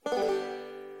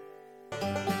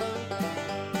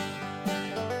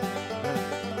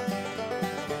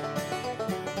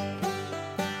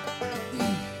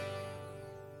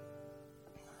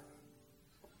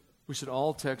We should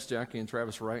all text Jackie and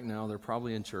Travis right now. They're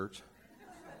probably in church.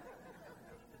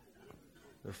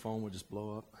 Their phone would just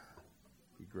blow up.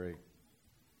 Be great.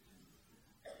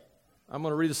 I'm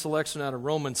going to read a selection out of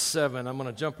Romans 7. I'm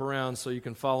going to jump around so you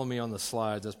can follow me on the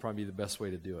slides. That's probably the best way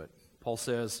to do it. Paul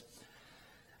says,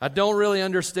 I don't really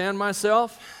understand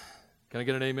myself. Can I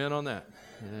get an amen on that?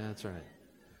 Yeah, that's right.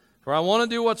 For I want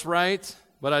to do what's right,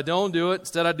 but I don't do it.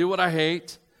 Instead, I do what I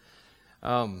hate.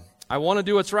 I want to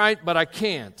do what's right, but I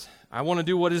can't. I want to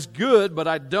do what is good, but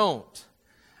I don't.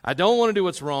 I don't want to do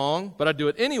what's wrong, but I do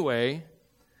it anyway.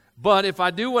 But if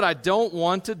I do what I don't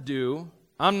want to do,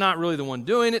 I'm not really the one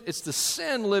doing it. It's the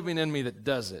sin living in me that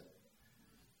does it.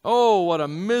 Oh, what a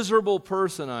miserable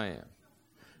person I am.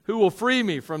 Who will free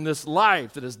me from this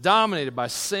life that is dominated by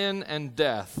sin and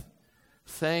death?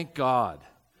 Thank God.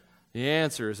 The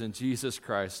answer is in Jesus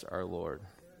Christ our Lord.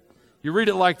 You read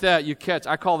it like that, you catch.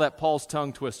 I call that Paul's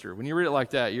tongue twister. When you read it like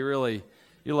that, you're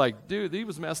like, dude, he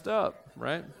was messed up,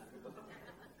 right?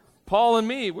 Paul and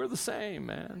me, we're the same,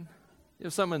 man. You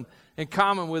have something in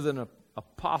common with an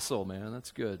apostle, man. That's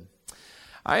good.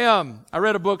 I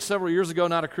read a book several years ago,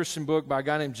 not a Christian book, by a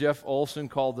guy named Jeff Olson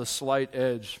called The Slight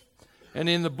Edge. And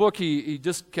in the book, he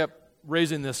just kept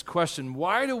raising this question,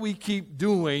 why do we keep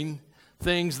doing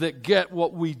things that get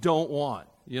what we don't want,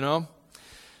 you know?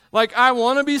 Like, I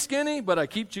want to be skinny, but I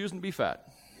keep choosing to be fat.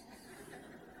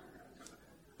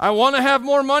 I want to have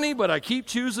more money, but I keep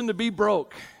choosing to be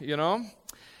broke, you know?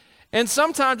 And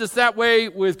sometimes it's that way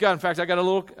with God. In fact,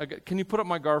 can you put up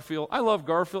my Garfield? I love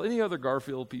Garfield. Any other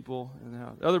Garfield people?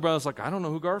 The other brother's like, I don't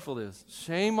know who Garfield is.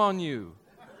 Shame on you.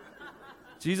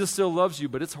 Jesus still loves you,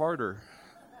 but it's harder.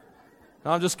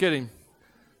 No, I'm just kidding.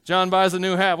 John buys a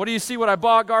new hat. What do you see what I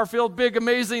bought, Garfield? Big,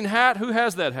 amazing hat. Who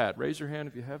has that hat? Raise your hand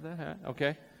if you have that hat.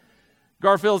 Okay.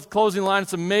 Garfield's closing line,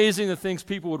 it's amazing the things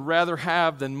people would rather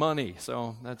have than money.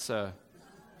 So that's a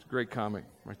great comic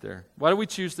right there. Why do we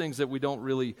choose things that we don't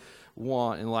really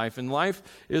want in life? And life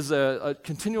is a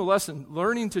continual lesson,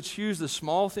 learning to choose the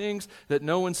small things that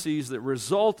no one sees that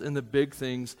result in the big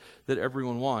things that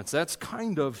everyone wants. That's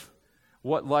kind of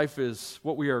what life is,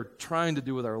 what we are trying to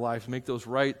do with our life, make those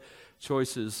right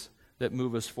choices that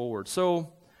move us forward.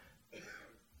 So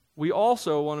we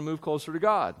also want to move closer to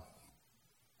God.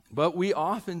 But we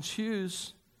often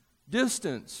choose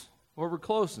distance over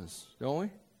closeness, don't we?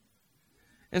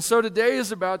 And so today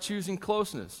is about choosing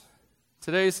closeness.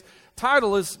 Today's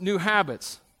title is New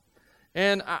Habits.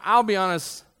 And I'll be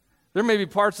honest, there may be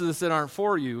parts of this that aren't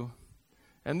for you.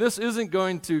 And this isn't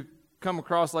going to come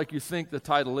across like you think the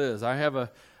title is. I have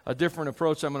a different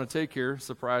approach I'm going to take here.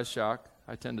 Surprise, shock.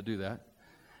 I tend to do that.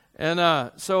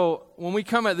 And so when we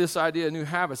come at this idea of new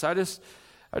habits, I just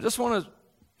want to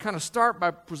kind of start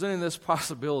by presenting this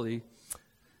possibility.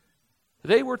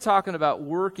 Today we're talking about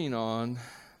working on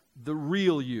the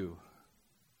real you.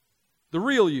 The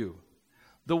real you.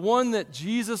 The one that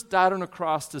Jesus died on a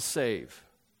cross to save.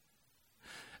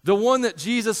 The one that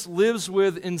Jesus lives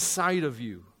with inside of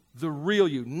you. The real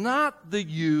you. Not the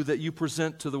you that you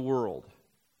present to the world.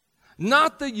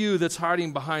 Not the you that's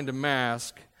hiding behind a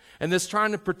mask and that's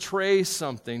trying to portray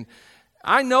something.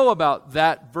 I know about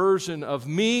that version of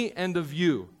me and of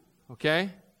you, okay?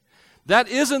 That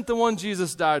isn't the one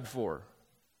Jesus died for.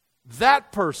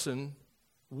 That person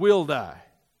will die.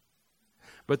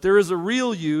 But there is a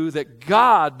real you that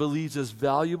God believes is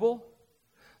valuable,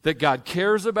 that God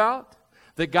cares about,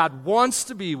 that God wants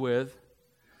to be with,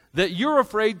 that you're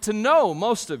afraid to know,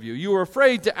 most of you. You are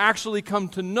afraid to actually come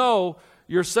to know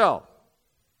yourself.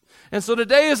 And so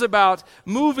today is about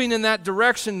moving in that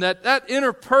direction, that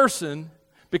inner person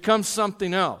becomes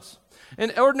something else.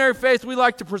 In Ordinary Faith, we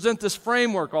like to present this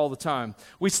framework all the time.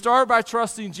 We start by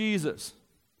trusting Jesus.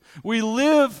 We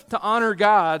live to honor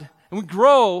God, and we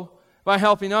grow by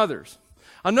helping others.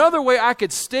 Another way I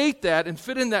could state that and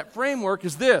fit in that framework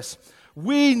is this.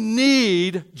 We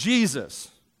need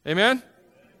Jesus. Amen?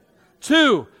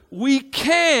 2, we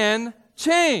can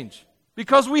change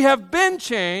because we have been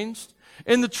changed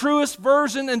in the truest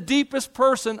version and deepest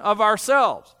person of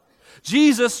ourselves.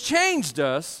 Jesus changed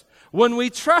us when we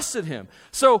trusted Him.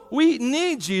 So we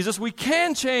need Jesus. We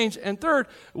can change. And third,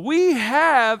 we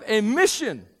have a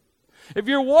mission. If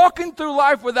you're walking through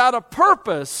life without a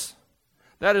purpose,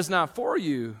 that is not for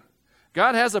you.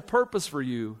 God has a purpose for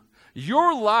you.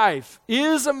 Your life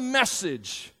is a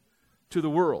message to the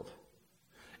world.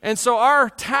 And so our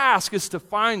task is to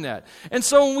find that. And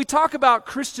so when we talk about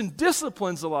Christian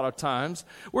disciplines a lot of times,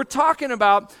 we're talking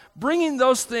about bringing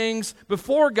those things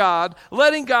before God,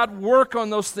 letting God work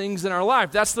on those things in our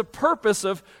life. That's the purpose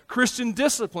of Christian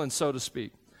discipline, so to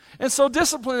speak. And so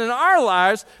discipline in our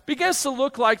lives begins to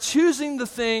look like choosing the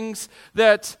things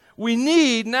that we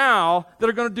need now that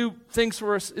are going to do things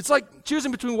for us. It's like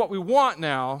choosing between what we want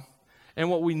now and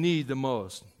what we need the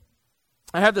most.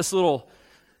 I have this little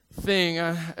thing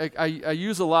I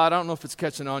use a lot. I don't know if it's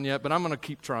catching on yet, but I'm going to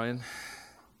keep trying.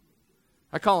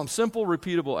 I call them simple,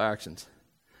 repeatable actions.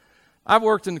 I've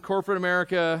worked in corporate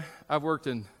America. I've worked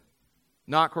in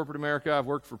not corporate America. I've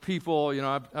worked for people.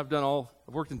 I've done all.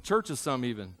 I've worked in churches, some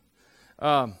even.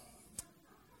 And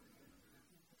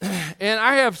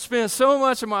I have spent so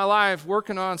much of my life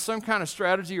working on some kind of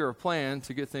strategy or a plan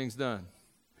to get things done.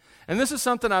 And this is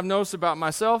something I've noticed about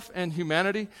myself and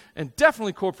humanity, and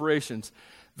definitely corporations.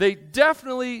 They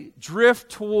definitely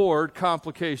drift toward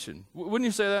complication. Wouldn't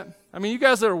you say that? I mean, you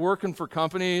guys that are working for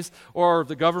companies or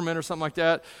the government or something like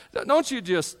that, don't you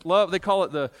just love, they call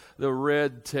it the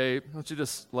red tape. Don't you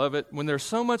just love it? When there's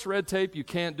so much red tape, you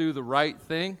can't do the right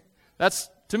thing.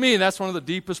 To me, that's one of the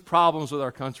deepest problems with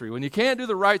our country. When you can't do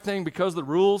the right thing because of the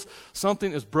rules,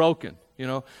 something is broken,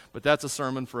 But that's a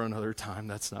sermon for another time.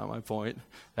 That's not my point.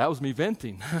 That was me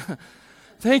venting.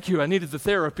 Thank you. I needed the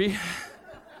therapy.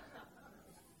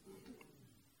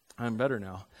 I'm better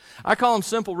now. I call them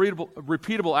simple,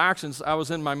 repeatable actions. I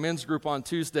was in my men's group on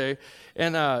Tuesday,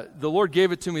 and the Lord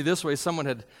gave it to me this way. I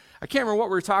can't remember what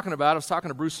we were talking about. I was talking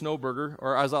to Bruce Snowberger,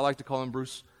 or as I like to call him,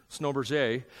 Bruce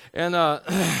Snowberger, and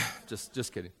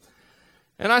just kidding.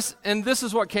 And this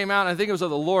is what came out, and I think it was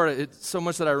of the Lord, so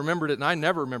much that I remembered it, and I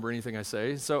never remember anything I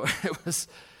say. So it was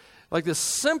like the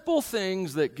simple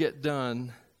things that get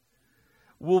done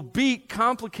will beat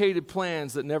complicated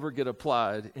plans that never get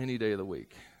applied any day of the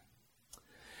week.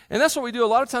 And that's what we do. A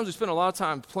lot of times we spend a lot of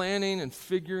time planning and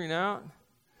figuring out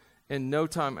and no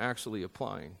time actually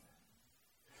applying.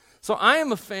 So I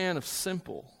am a fan of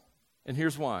simple, and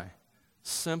here's why.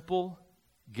 Simple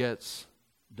gets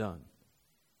done.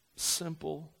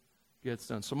 Simple gets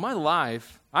done. So my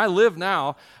life, I live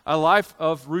now a life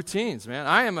of routines, man.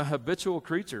 I am a habitual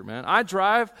creature, man. I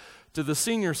drive to the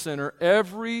senior center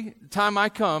every time I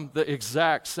come the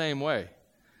exact same way.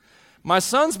 My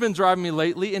son's been driving me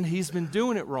lately, and he's been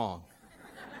doing it wrong.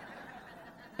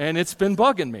 And it's been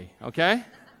bugging me, okay?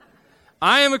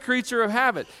 I am a creature of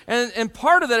habit. And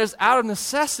part of that is out of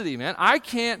necessity, man. I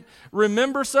can't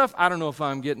remember stuff. I don't know if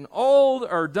I'm getting old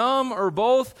or dumb or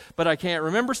both, but I can't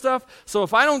remember stuff. So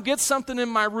if I don't get something in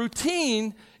my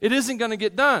routine, it isn't going to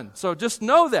get done. So just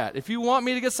know that. If you want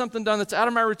me to get something done that's out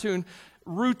of my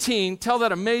routine, tell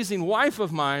that amazing wife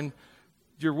of mine,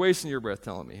 you're wasting your breath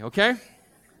telling me, okay?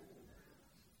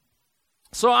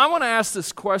 So I want to ask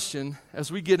this question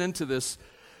as we get into this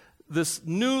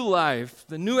new life,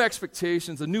 the new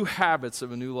expectations, the new habits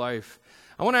of a new life.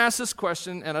 I want to ask this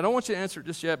question, and I don't want you to answer it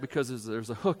just yet because there's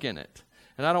a hook in it,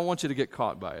 and I don't want you to get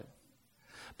caught by it.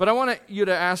 But I want you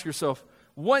to ask yourself,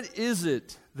 what is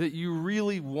it that you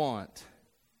really want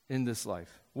in this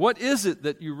life? What is it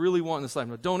that you really want in this life?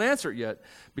 Now, don't answer it yet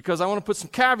because I want to put some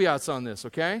caveats on this,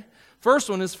 okay? First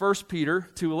one is 1 Peter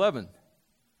 2:11.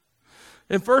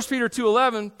 In 1 Peter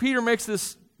 2:11, Peter makes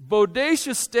this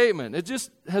bodacious statement. It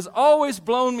just has always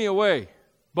blown me away.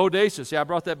 Bodacious. Yeah, I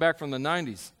brought that back from the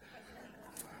 90s.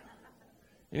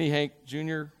 Any Hank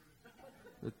Jr.,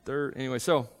 the third. Anyway,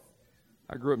 so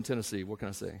I grew up in Tennessee. What can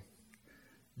I say?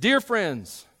 Dear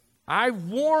friends, I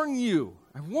warn you.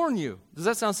 Does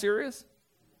that sound serious?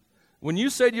 When you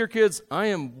say to your kids, I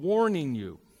am warning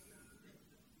you.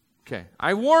 Okay,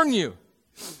 I warn you.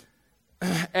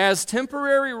 As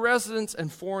temporary residents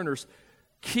and foreigners,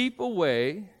 keep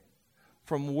away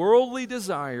from worldly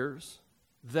desires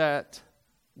that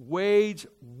wage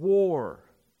war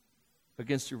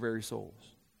against your very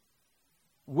souls.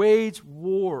 Wage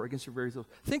war against your very souls.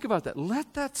 Think about that.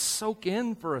 Let that soak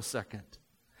in for a second.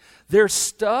 There's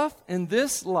stuff in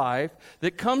this life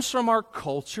that comes from our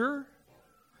culture,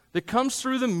 that comes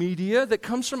through the media, that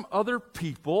comes from other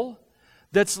people,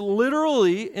 that's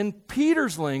literally, in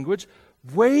Peter's language,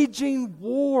 waging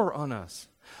war on us.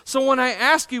 So when I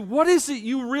ask you, what is it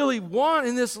you really want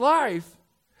in this life?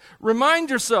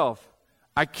 Remind yourself,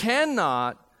 I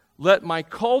cannot let my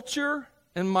culture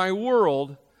and my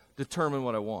world determine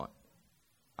what I want.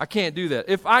 I can't do that.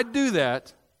 If I do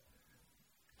that,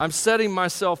 I'm setting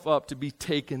myself up to be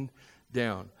taken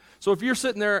down. So if you're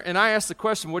sitting there and I ask the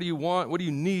question, what do you want? What do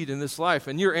you need in this life?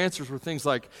 And your answers were things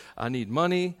like, I need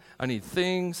money, I need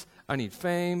things, I need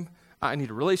fame, I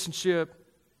need a relationship.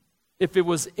 If it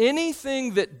was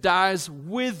anything that dies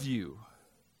with you,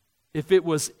 it's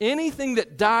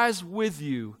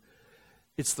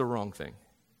the wrong thing.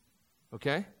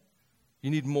 Okay?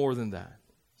 You need more than that.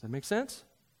 Does that make sense?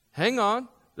 Hang on.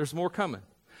 There's more coming.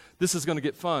 This is going to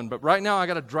get fun, but right now I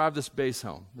got to drive this base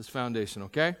home, this foundation,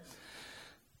 okay?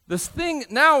 This thing,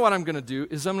 now what I'm going to do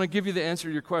is I'm going to give you the answer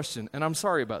to your question, and I'm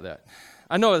sorry about that.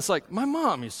 I know it's like, my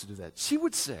mom used to do that. She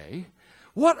would say,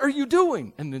 "What are you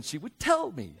doing?" And then she would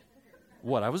tell me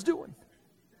what I was doing.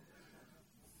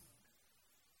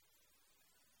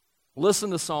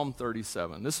 Listen to Psalm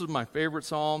 37. This is my favorite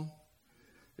psalm.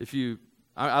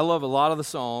 I love a lot of the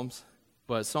psalms,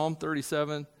 but Psalm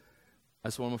 37,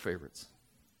 that's one of my favorites.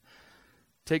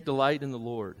 Take delight in the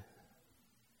Lord,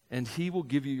 and he will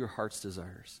give you your heart's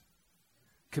desires.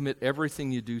 Commit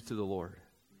everything you do to the Lord.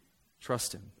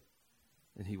 Trust him,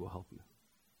 and he will help you.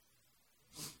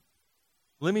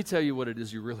 Let me tell you what it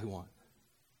is you really want.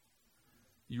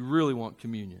 You really want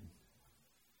communion.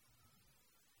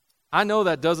 I know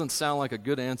that doesn't sound like a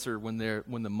good answer when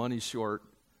the money's short,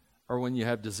 or when you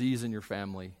have disease in your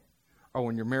family, or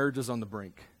when your marriage is on the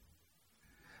brink.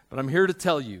 But I'm here to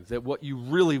tell you that what you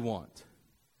really want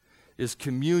is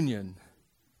communion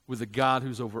with the God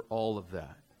who's over all of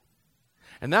that.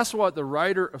 And that's what the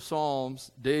writer of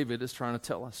Psalms, David, is trying to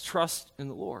tell us. Trust in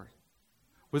the Lord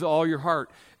with all your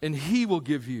heart, and he will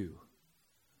give you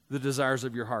the desires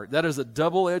of your heart. That is a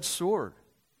double-edged sword.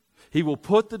 He will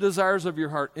put the desires of your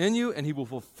heart in you, and he will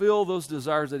fulfill those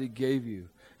desires that he gave you,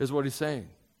 is what he's saying.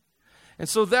 And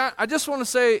so that, I just want to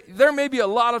say, there may be a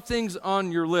lot of things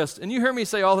on your list. And you hear me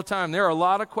say all the time, there are a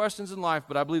lot of questions in life,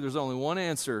 but I believe there's only one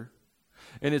answer,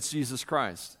 and it's Jesus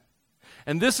Christ.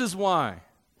 And this is why.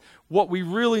 What we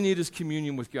really need is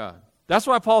communion with God. That's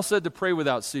why Paul said to pray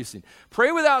without ceasing.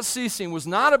 Pray without ceasing was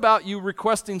not about you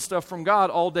requesting stuff from God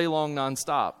all day long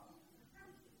nonstop.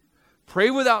 Pray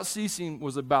without ceasing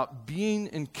was about being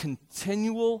in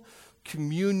continual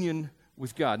communion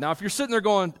with God. Now, if you're sitting there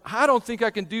going, "I don't think I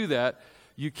can do that,"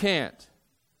 you can't.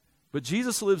 But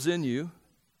Jesus lives in you.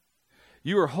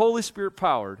 You are Holy Spirit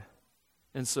powered,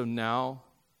 and so now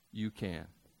you can.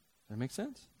 Does that make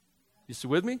sense? You still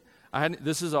with me?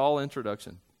 This is all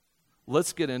introduction.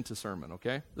 Let's get into sermon,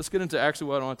 okay? Let's get into actually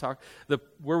what I want to talk,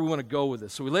 where we want to go with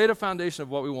this. So we laid a foundation of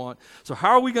what we want. So how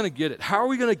are we going to get it? How are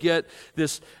we going to get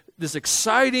this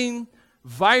exciting,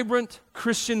 vibrant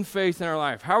Christian faith in our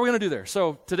life? How are we going to do there?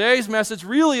 So today's message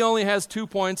really only has 2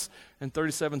 points and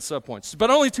 37 subpoints, but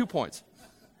only 2 points.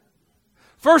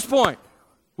 First point,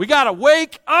 we got to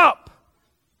wake up.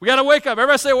 We got to wake up.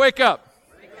 Everybody say wake up.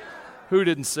 Wake up. Who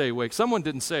didn't say wake? Someone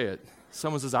didn't say it.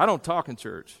 Someone says, "I don't talk in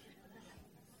church."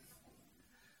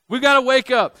 We've got to wake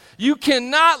up. You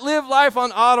cannot live life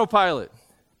on autopilot.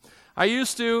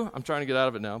 I'm trying to get out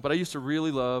of it now, but I used to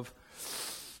really love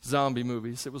zombie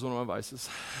movies. It was one of my vices.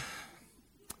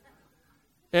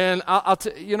 And I'll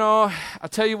tell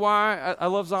you why I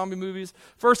love zombie movies.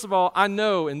 First of all, I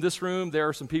know in this room there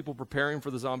are some people preparing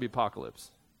for the zombie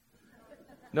apocalypse.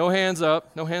 No hands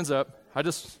up. No hands up. I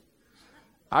just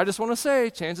want to say,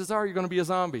 chances are you're going to be a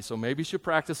zombie, so maybe you should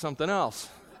practice something else.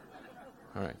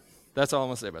 All right. That's all I'm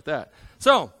going to say about that.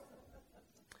 So,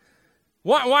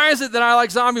 why is it that I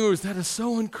like zombie movies? That is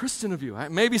so unchristian of you.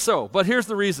 Maybe so, but here's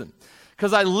the reason.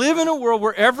 Because I live in a world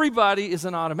where everybody is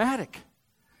an automatic.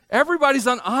 Everybody's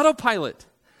on autopilot.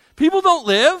 People don't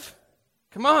live.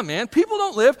 Come on, man. People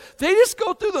don't live. They just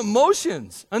go through the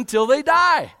motions until they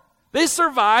die. They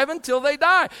survive until they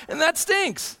die, and that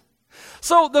stinks.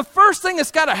 So the first thing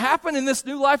that's got to happen in this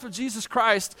new life of Jesus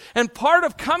Christ, and part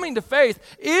of coming to faith,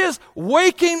 is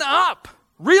waking up.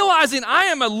 Realizing I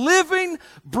am a living,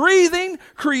 breathing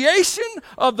creation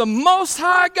of the Most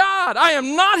High God. I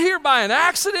am not here by an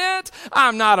accident.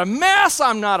 I'm not a mess.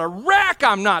 I'm not a wreck.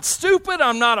 I'm not stupid.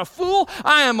 I'm not a fool.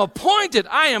 I am appointed.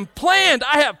 I am planned.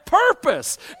 I have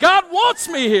purpose. God wants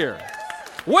me here.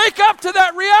 Wake up to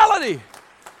that reality.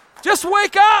 Just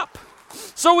wake up.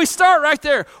 So we start right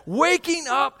there, waking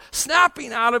up,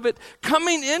 snapping out of it,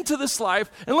 coming into this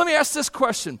life. And let me ask this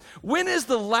question. When is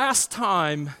the last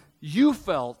time you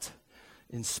felt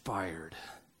inspired?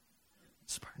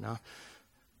 Now,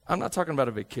 I'm not talking about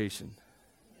a vacation.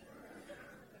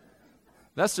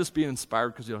 That's just being inspired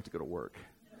because you don't have to go to work.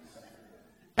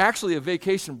 Actually, a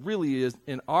vacation really is,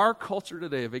 in our culture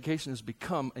today, a vacation has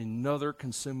become another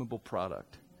consumable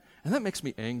product. And that makes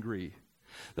me angry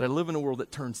that I live in a world that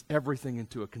turns everything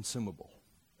into a consumable.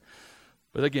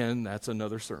 But again, that's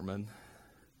another sermon,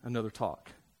 another talk,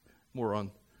 more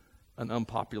on an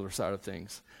unpopular side of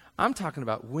things. I'm talking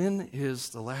about, when is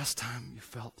the last time you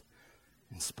felt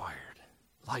inspired?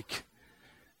 Like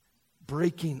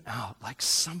breaking out, like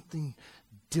something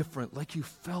different, like you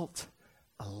felt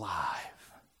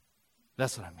alive.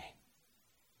 That's what I mean.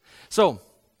 So,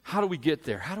 how do we get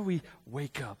there? How do we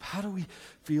wake up? How do we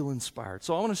feel inspired?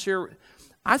 So I want to share,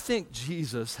 I think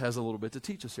Jesus has a little bit to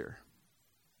teach us here.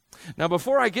 Now,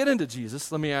 before I get into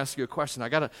Jesus, let me ask you a question. I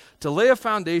got to lay a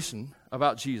foundation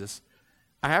about Jesus.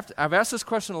 I've asked this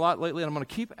question a lot lately, and I'm going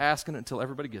to keep asking it until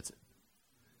everybody gets it.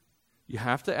 You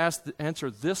have to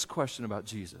answer this question about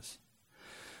Jesus.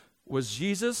 Was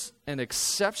Jesus an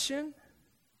exception,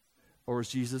 or was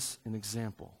Jesus an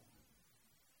example?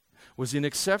 Was he an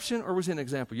exception, or was he an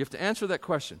example? You have to answer that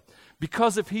question.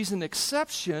 Because if he's an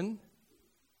exception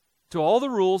to all the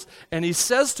rules, and he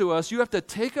says to us, you have to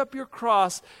take up your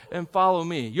cross and follow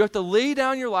me. You have to lay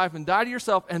down your life and die to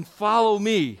yourself and follow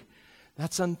me.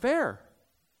 That's unfair.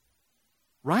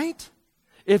 Right?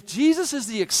 If Jesus is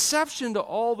the exception to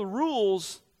all the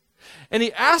rules, and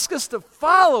he asks us to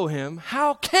follow him,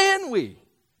 how can we?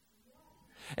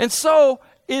 And so,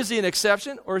 is he an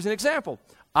exception or is he an example?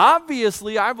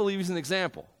 Obviously, I believe he's an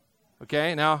example.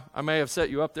 Okay, now I may have set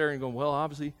you up there and go, well,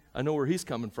 obviously, I know where he's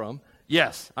coming from.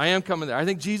 Yes, I am coming there. I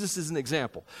think Jesus is an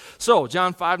example. So,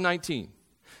 John 5:19,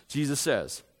 Jesus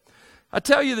says, I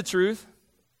tell you the truth,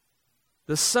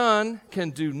 the Son can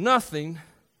do nothing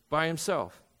by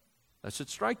himself. That should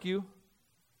strike you.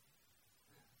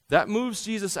 That moves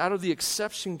Jesus out of the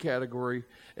exception category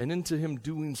and into him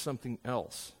doing something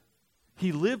else.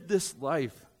 He lived this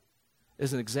life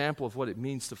as an example of what it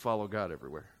means to follow God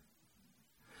everywhere.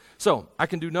 So, I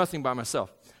can do nothing by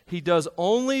myself. He does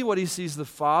only what he sees the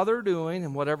Father doing,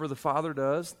 and whatever the Father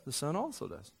does, the Son also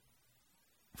does.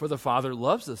 For the Father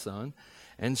loves the Son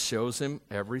and shows him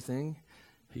everything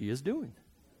he is doing.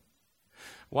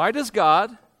 Why does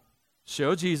God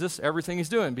show Jesus everything he's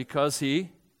doing? Because he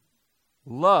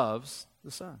loves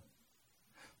the Son.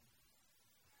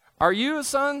 Are you a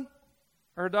son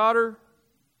or a daughter?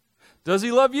 Does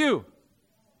he love you?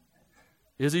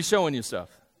 Is he showing you stuff?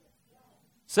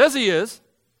 Says he is.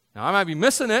 Now, I might be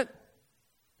missing it.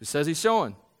 It says he's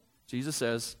showing. Jesus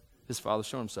says his Father's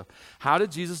showing him stuff. How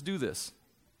did Jesus do this?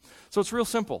 So it's real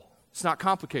simple. It's not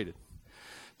complicated.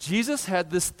 Jesus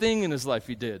had this thing in his life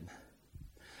he did.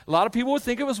 A lot of people would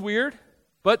think it was weird,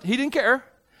 but he didn't care.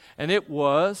 And it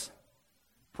was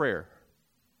prayer.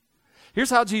 Here's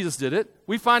how Jesus did it.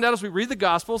 We find out as we read the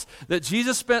Gospels that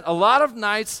Jesus spent a lot of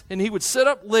nights and he would sit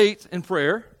up late in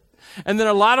prayer. And then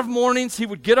a lot of mornings he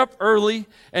would get up early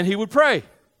and he would pray.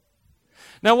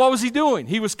 Now, what was he doing?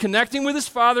 He was connecting with his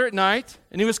Father at night,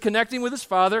 and he was connecting with his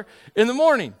Father in the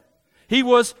morning. He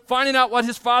was finding out what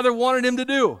his Father wanted him to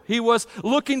do. He was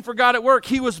looking for God at work.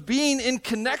 He was being in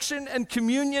connection and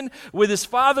communion with his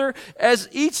Father as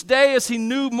each day, as he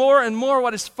knew more and more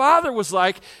what his Father was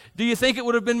like. Do you think it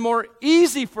would have been more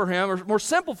easy for him, or more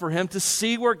simple for him, to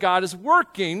see where God is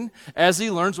working as he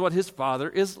learns what his Father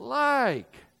is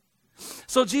like?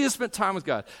 So Jesus spent time with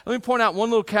God. Let me point out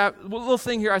one little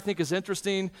thing here I think is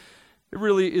interesting. It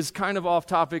really is kind of off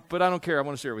topic, but I don't care. I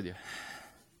want to share it with you.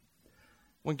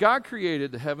 When God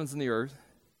created the heavens and the earth,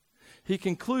 he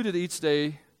concluded each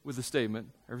day with the statement,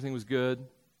 everything was good,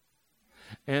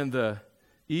 and the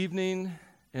evening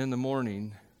and the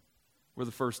morning were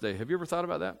the first day. Have you ever thought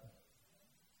about that?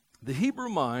 The Hebrew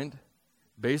mind,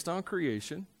 based on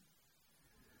creation,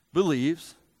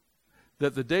 believes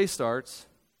that the day starts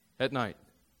at night.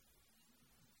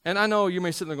 And I know you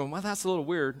may sit there going, well, that's a little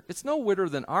weird. It's no weirder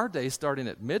than our day starting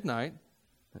at midnight.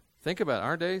 Think about it.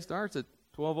 Our day starts at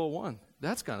 12:01.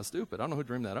 That's kind of stupid. I don't know who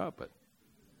dreamed that up, but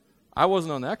I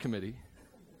wasn't on that committee.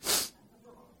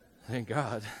 Thank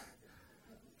God.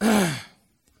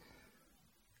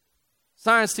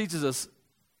 Science teaches us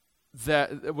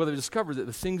that, well, they discovered that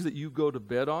the things that you go to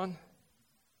bed on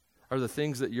are the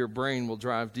things that your brain will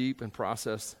drive deep and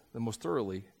process the most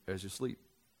thoroughly as you sleep.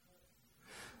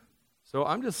 So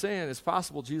I'm just saying it's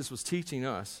possible Jesus was teaching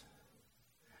us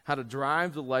how to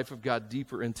drive the life of God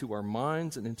deeper into our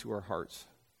minds and into our hearts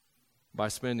by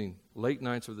spending late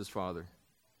nights with his Father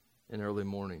and early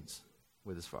mornings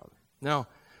with his Father. Now,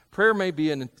 prayer may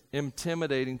be an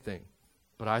intimidating thing,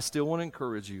 but I still want to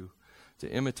encourage you to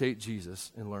imitate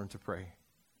Jesus and learn to pray.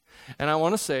 And I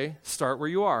want to say, start where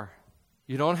you are.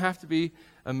 You don't have to be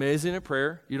amazing at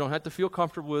prayer. You don't have to feel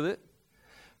comfortable with it.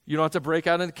 You don't have to break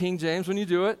out into King James when you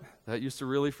do it. That used to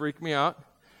really freak me out.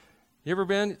 You ever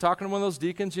been talking to one of those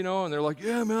deacons, and they're like,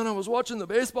 yeah, man, I was watching the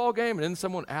baseball game, and then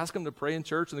someone asks them to pray in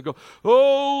church, and they go,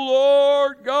 oh,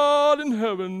 Lord God in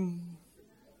heaven,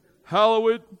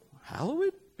 hallowed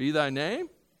be thy name?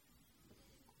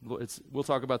 We'll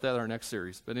talk about that in our next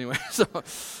series. But anyway,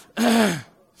 I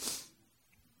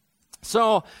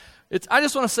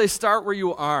just want to say start where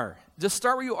you are. Just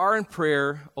start where you are in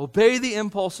prayer. Obey the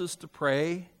impulses to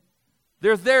pray.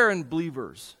 They're there in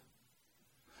believers.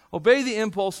 Obey the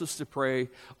impulses to pray.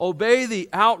 Obey the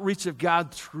outreach of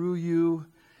God through you.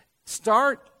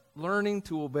 Start learning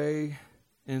to obey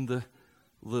in the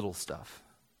little stuff.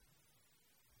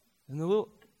 And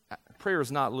prayer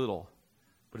is not little,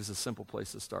 but it's a simple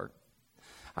place to start.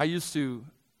 I used to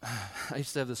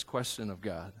have this question of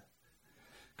God.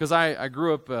 Because I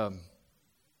grew up,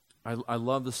 I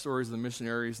love the stories of the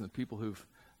missionaries and the people who've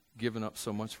given up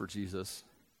so much for Jesus.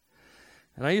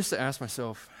 And I used to ask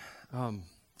myself, I'd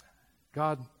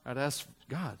ask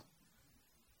God,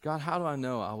 how do I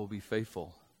know I will be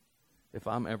faithful if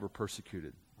I'm ever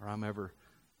persecuted or I'm ever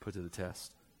put to the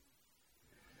test?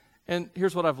 And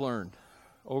here's what I've learned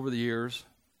over the years,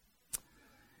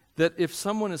 that if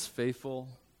someone is faithful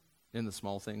in the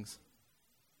small things,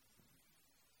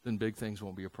 then big things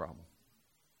won't be a problem.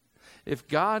 If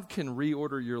God can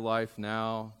reorder your life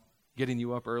now, getting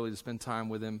you up early to spend time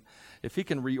with Him, if He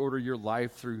can reorder your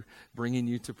life through bringing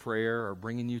you to prayer or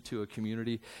bringing you to a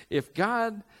community, if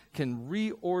God can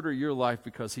reorder your life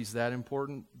because He's that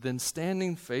important, then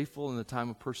standing faithful in the time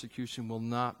of persecution will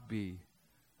not be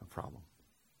a problem.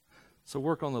 So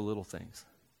work on the little things.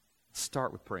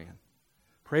 Start with praying.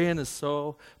 Praying is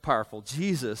so powerful.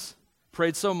 Jesus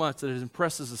prayed so much that it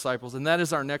impressed His disciples, and that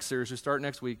is our next series. We start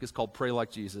next week. It's called Pray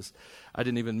Like Jesus. I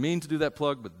didn't even mean to do that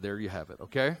plug, but there you have it,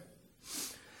 okay?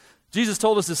 Jesus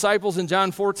told His disciples in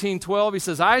John 14:12, He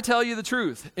says, I tell you the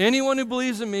truth. Anyone who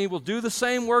believes in me will do the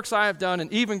same works I have done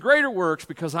and even greater works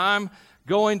because I'm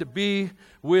going to be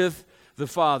with the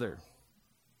Father.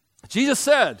 Jesus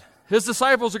said His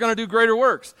disciples are going to do greater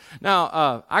works.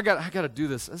 Now, I got to do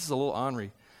this. This is a little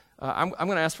ornery. I'm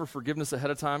going to ask for forgiveness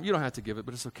ahead of time. You don't have to give it,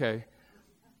 but it's okay.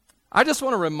 I just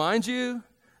want to remind you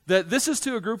that this is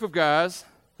to a group of guys,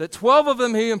 that 12 of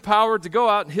them He empowered to go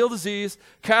out and heal disease,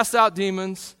 cast out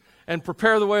demons, and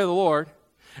prepare the way of the Lord.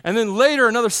 And then later,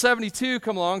 another 72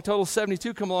 come along, total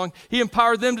 72 come along. He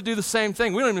empowered them to do the same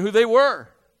thing. We don't even know who they were.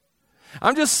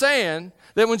 I'm just saying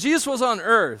that when Jesus was on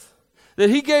earth, that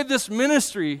He gave this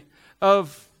ministry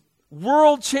of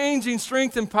world-changing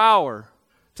strength and power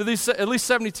to these at least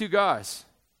 72 guys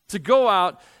to go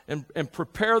out and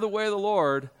prepare the way of the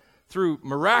Lord through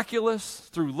miraculous,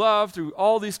 through love, through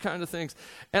all these kinds of things.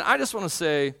 And I just want to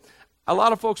say, a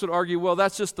lot of folks would argue, well,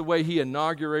 that's just the way He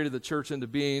inaugurated the church into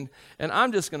being. And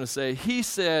I'm just going to say, He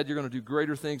said you're going to do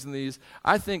greater things than these.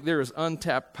 I think there is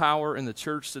untapped power in the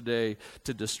church today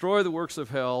to destroy the works of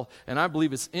hell, and I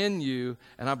believe it's in you,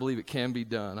 and I believe it can be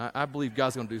done. I believe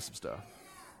God's going to do some stuff.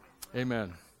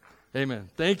 Amen. Amen.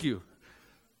 Thank you.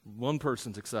 One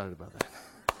person's excited about that.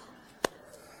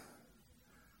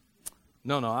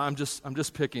 No, I'm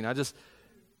just picking. I just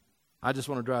want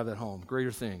to drive that home.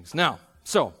 Greater things. Now,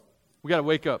 so we got to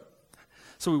wake up.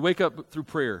 So we wake up through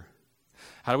prayer.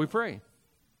 How do we pray?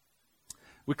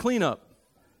 We clean up.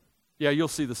 Yeah, you'll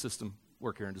see the system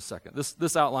work here in just a second.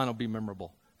 This outline will be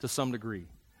memorable to some degree.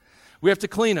 We have to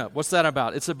clean up. What's that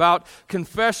about? It's about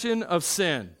confession of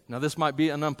sin. Now, this might be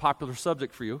an unpopular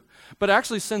subject for you, but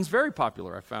actually sin's very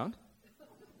popular, I found.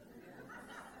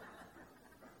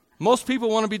 Most people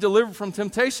want to be delivered from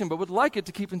temptation, but would like it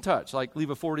to keep in touch, like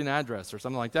leave a forwarding address or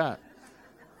something like that.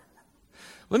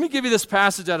 Let me give you this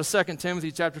passage out of 2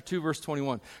 Timothy chapter 2, verse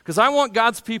 21, because I want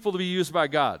God's people to be used by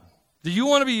God. Do you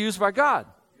want to be used by God?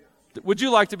 Would you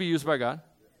like to be used by God?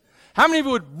 How many of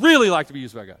you would really like to be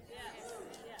used by God?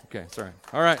 Okay, sorry.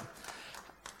 All right.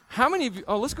 How many of you,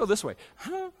 let's go this way.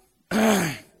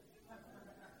 How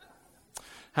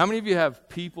many of you have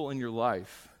people in your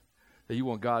life that you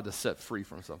want God to set free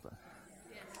from something?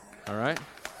 All right?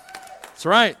 That's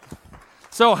right.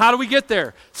 So how do we get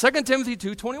there? 2 Timothy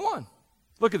 2:21.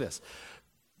 Look at this.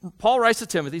 Paul writes to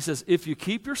Timothy, he says, if you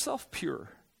keep yourself pure,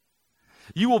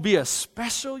 you will be a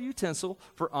special utensil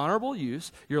for honorable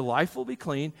use. Your life will be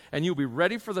clean, and you'll be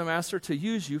ready for the master to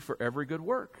use you for every good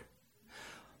work.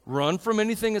 Run from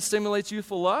anything that stimulates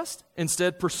youthful lust.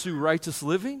 Instead, pursue righteous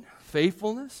living,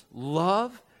 faithfulness,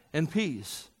 love, and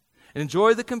peace. And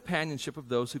enjoy the companionship of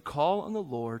those who call on the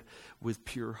Lord with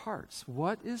pure hearts.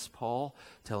 What is Paul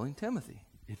telling Timothy?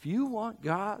 If you want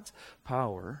God's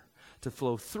power to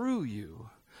flow through you,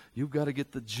 you've got to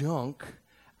get the junk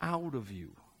out of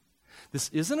you. This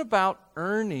isn't about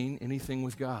earning anything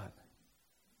with God.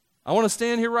 I want to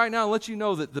stand here right now and let you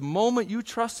know that the moment you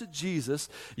trusted Jesus,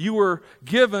 you were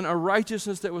given a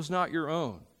righteousness that was not your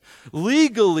own.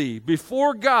 Legally,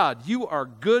 before God, you are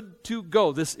good to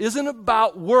go. This isn't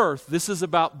about worth. This is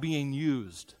about being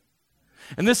used.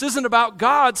 And this isn't about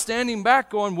God standing back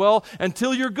going, well,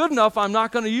 until you're good enough, I'm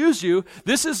not going to use you.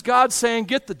 This is God saying,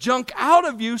 get the junk out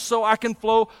of you so I can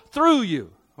flow through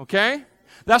you. Okay?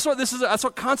 That's what this is. That's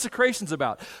what consecration's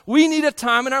about. We need a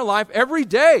time in our life every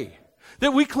day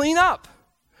that we clean up.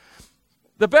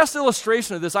 The best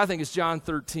illustration of this, I think, is John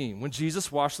 13, when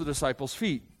Jesus washed the disciples'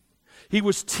 feet. He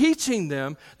was teaching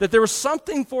them that there was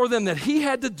something for them that he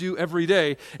had to do every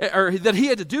day, or that he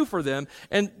had to do for them.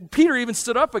 And Peter even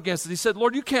stood up against it. He said,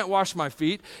 Lord, you can't wash my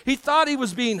feet. He thought he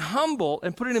was being humble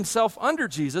and putting himself under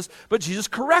Jesus, but Jesus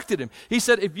corrected him. He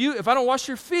said, if I don't wash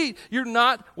your feet, you're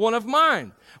not one of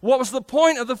mine. What was the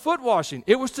point of the foot washing?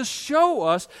 It was to show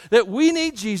us that we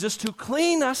need Jesus to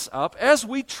clean us up as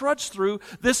we trudge through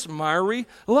this miry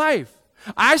life.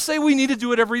 I say we need to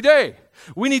do it every day.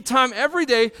 We need time every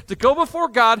day to go before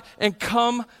God and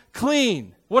come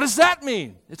clean. What does that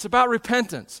mean? It's about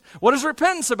repentance. What is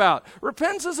repentance about?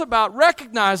 Repentance is about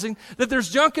recognizing that there's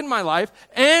junk in my life,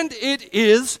 and it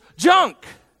is junk.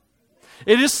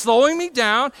 It is slowing me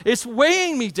down, it's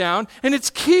weighing me down, and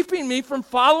it's keeping me from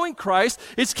following Christ.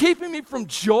 It's keeping me from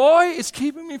joy. It's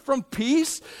keeping me from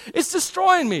peace. It's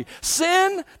destroying me.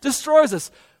 Sin destroys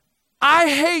us. I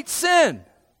hate sin.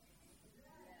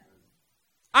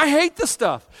 I hate the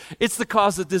stuff. It's the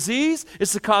cause of disease.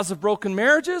 It's the cause of broken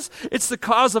marriages. It's the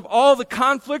cause of all the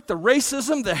conflict, the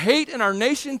racism, the hate in our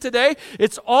nation today.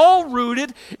 It's all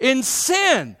rooted in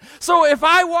sin. So if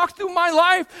I walk through my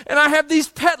life and I have these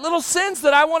pet little sins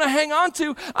that I want to hang on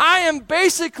to, I am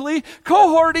basically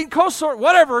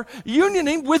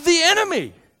unioning with the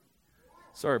enemy.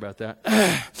 Sorry about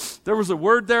that. There was a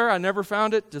word there. I never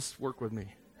found it. Just work with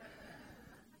me.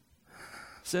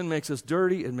 Sin makes us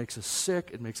dirty, it makes us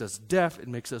sick, it makes us deaf, it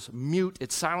makes us mute,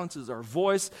 it silences our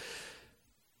voice.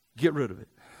 Get rid of it.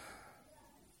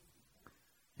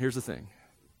 Here's the thing.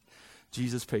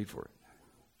 Jesus paid for it.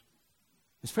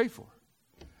 It's paid for.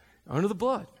 Under the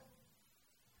blood.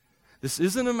 This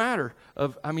isn't a matter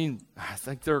of, I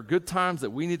think there are good times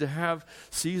that we need to have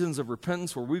seasons of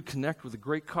repentance where we connect with the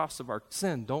great cost of our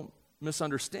sin. Don't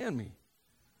misunderstand me.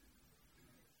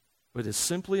 But it's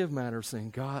simply a matter of saying,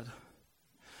 God,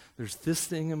 there's this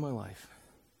thing in my life,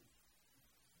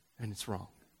 and it's wrong.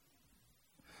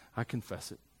 I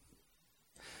confess it.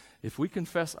 If we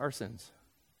confess our sins,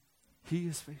 He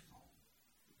is faithful.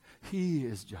 He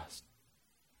is just.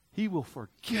 He will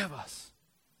forgive us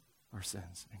our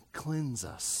sins and cleanse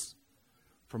us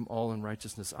from all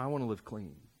unrighteousness. I want to live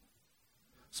clean.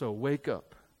 So wake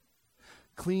up.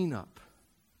 Clean up.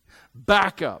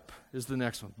 Back up is the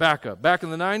next one. Back up. Back in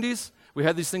the 90s, we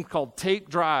had these things called tape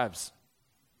drives.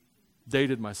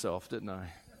 Dated myself, didn't I?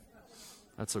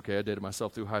 That's okay. I dated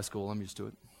myself through high school. I'm used to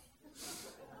it.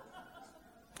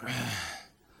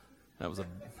 That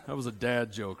was a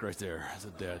dad joke right there. That's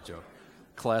a dad joke.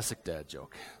 Classic dad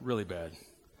joke. Really bad.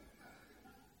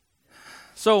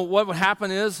 So what would happen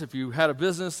is if you had a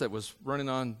business that was running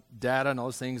on data and all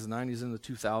those things in the 90s and the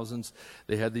 2000s,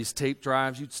 they had these tape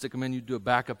drives. You'd stick them in. You'd do a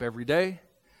backup every day.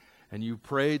 And you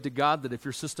prayed to God that if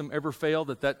your system ever failed,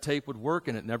 that tape would work,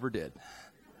 and it never did.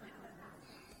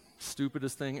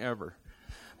 Stupidest thing ever.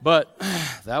 But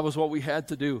that was what we had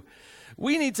to do.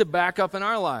 We need to back up in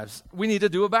our lives. We need to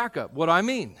do a backup. What do I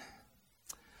mean?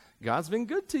 God's been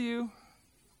good to you.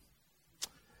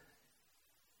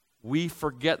 We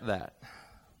forget that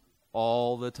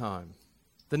all the time.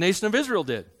 The nation of Israel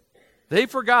did. They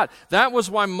forgot. That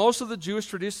was why most of the Jewish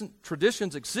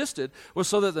traditions existed, was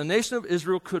so that the nation of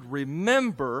Israel could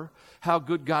remember how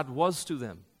good God was to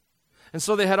them. And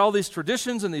so they had all these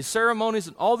traditions and these ceremonies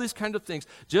and all these kind of things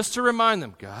just to remind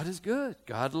them, God is good.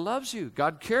 God loves you.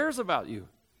 God cares about you.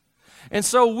 And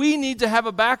so we need to have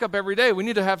a backup every day. We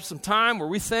need to have some time where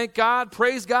we thank God,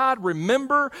 praise God,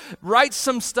 remember, write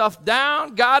some stuff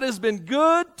down. God has been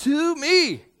good to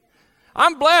me.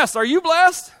 I'm blessed. Are you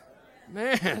blessed?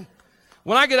 Man,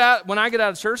 when I get out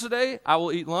of church today, I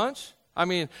will eat lunch.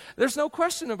 There's no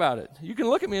question about it. You can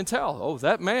look at me and tell, oh,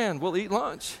 that man will eat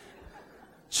lunch.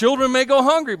 Children may go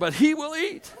hungry, but he will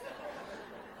eat.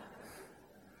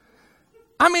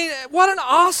 What an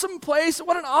awesome place,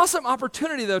 what an awesome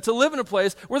opportunity, though, to live in a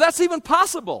place where that's even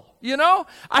possible. You know,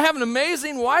 I have an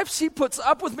amazing wife. She puts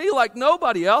up with me like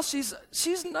nobody else.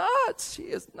 She's nuts. She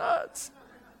is nuts.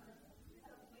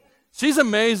 She's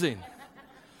amazing.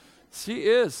 She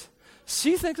is.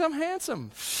 She thinks I'm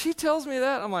handsome. She tells me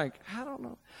that. I'm like, I don't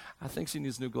know. I think she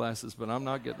needs new glasses, but I'm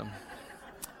not getting them.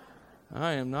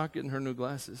 I am not getting her new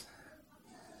glasses.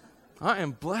 I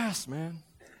am blessed, man.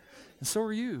 And so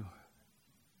are you.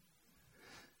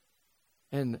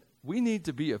 And we need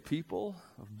to be a people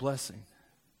of blessing.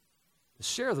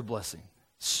 Share the blessing.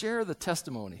 Share the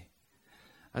testimony.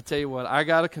 I tell you what, I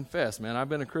got to confess, man, I've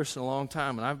been a Christian a long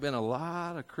time, and I've been a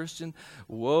lot of Christian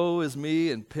woe is me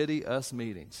and pity us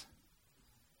meetings.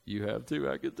 You have too,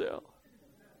 I can tell.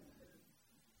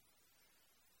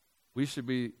 We should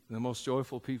be the most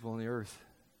joyful people on the earth,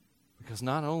 because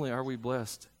not only are we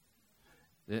blessed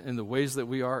in the ways that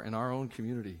we are in our own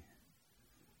community,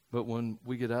 But when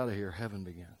we get out of here, heaven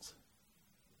begins.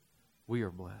 We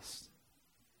are blessed.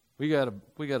 We got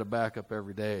to back up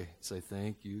every day and say,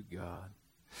 thank you, God.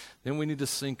 Then we need to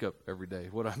sync up every day.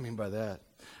 What do I mean by that?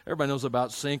 Everybody knows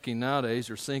about syncing nowadays.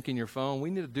 You're syncing your phone. We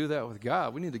need to do that with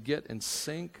God. We need to get in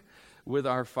sync with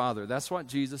our Father. That's what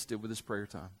Jesus did with his prayer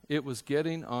time. It was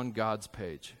getting on God's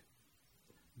page.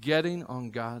 Getting on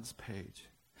God's page.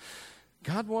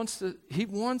 God wants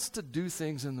to do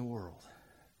things in the world.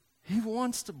 He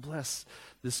wants to bless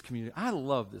this community. I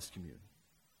love this community.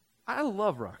 I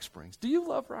love Rock Springs. Do you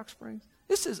love Rock Springs?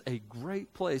 This is a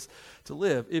great place to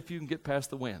live if you can get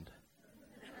past the wind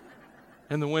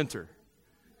and the winter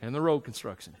and the road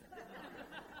construction.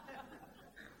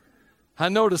 I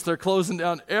noticed they're closing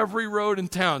down every road in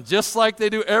town, just like they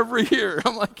do every year.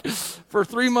 I'm like, for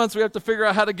 3 months we have to figure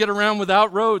out how to get around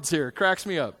without roads here. It cracks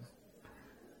me up.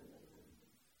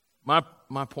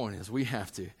 My point is we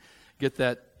have to get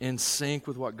that in sync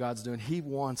with what God's doing. He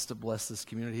wants to bless this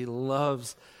community. He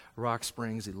loves Rock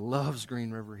Springs. He loves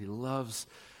Green River. He loves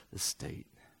the state.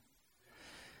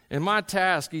 And my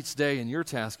task each day and your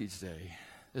task each day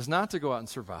is not to go out and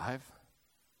survive.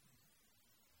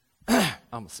 I'm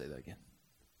going to say that again.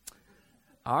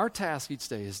 Our task each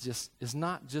day is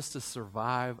not just to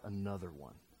survive another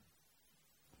one.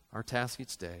 Our task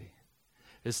each day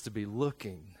is to be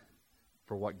looking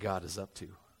for what God is up to.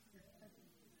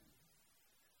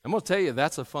 I'm going to tell you,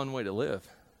 that's a fun way to live.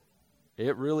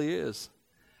 It really is.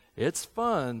 It's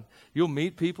fun. You'll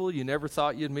meet people you never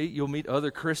thought you'd meet. You'll meet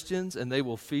other Christians, and they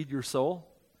will feed your soul.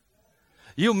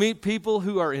 You'll meet people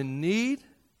who are in need.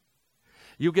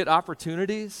 You'll get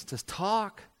opportunities to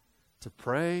talk, to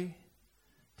pray,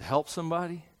 to help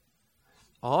somebody.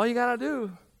 All you got to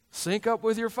do, sync up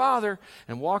with your Father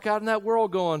and walk out in that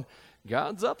world going,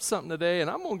 God's up something today, and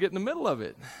I'm going to get in the middle of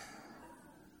it.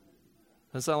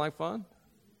 Does that sound like fun?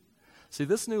 See,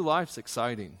 this new life's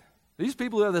exciting. These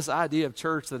people who have this idea of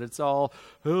church that it's all,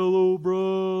 hello,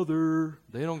 brother,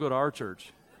 they don't go to our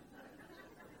church.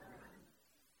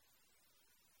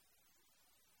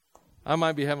 I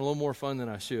might be having a little more fun than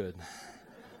I should.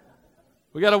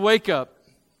 We got to wake up,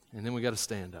 and then we got to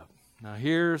stand up. Now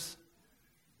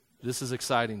this is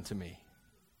exciting to me.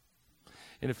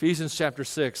 In Ephesians chapter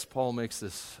 6, Paul makes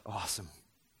this awesome.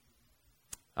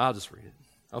 I'll just read it.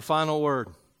 A final word.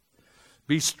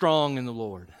 Be strong in the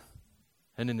Lord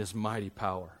and in his mighty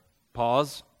power.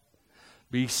 Pause.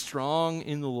 Be strong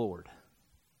in the Lord.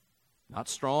 Not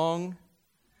strong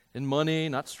in money,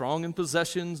 not strong in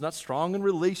possessions, not strong in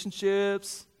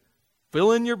relationships.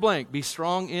 Fill in your blank. Be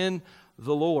strong in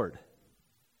the Lord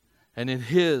and in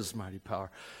his mighty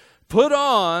power. Put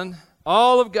on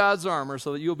all of God's armor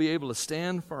so that you'll be able to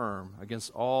stand firm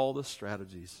against all the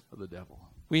strategies of the devil.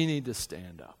 We need to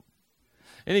stand up.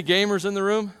 Any gamers in the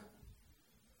room?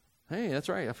 Hey, that's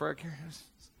right. I forgot.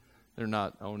 They're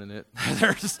not owning it.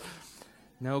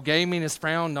 No gaming is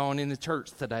frowned on in the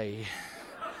church today.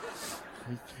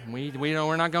 We know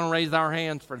we're not going to raise our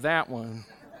hands for that one.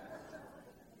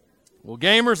 Well,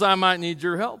 gamers, I might need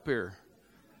your help here.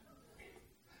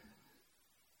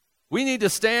 We need to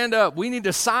stand up. We need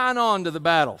to sign on to the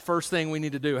battle. First thing we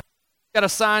need to do. We got to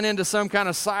sign into some kind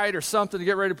of site or something to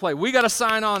get ready to play. We got to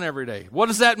sign on every day. What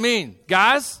does that mean?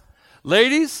 Guys,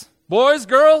 ladies, boys,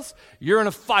 girls, you're in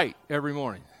a fight every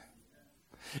morning.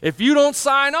 If you don't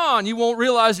sign on, you won't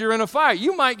realize you're in a fight.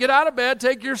 You might get out of bed,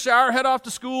 take your shower, head off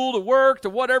to school, to work, to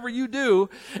whatever you do,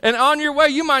 and on your way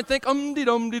you might think,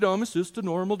 dum-de-dum-de-dum, it's just a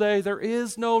normal day. There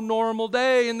is no normal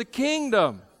day in the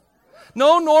kingdom.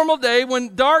 No normal day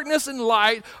when darkness and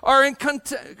light are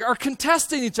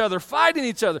contesting each other, fighting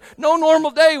each other. No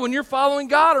normal day when you're following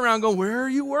God around going, where are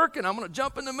you working? I'm going to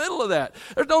jump in the middle of that.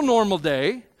 There's no normal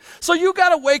day. So you got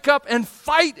to wake up and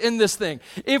fight in this thing.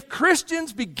 If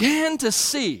Christians began to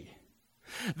see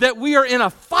that we are in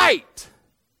a fight,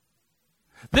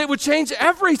 that would change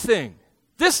everything.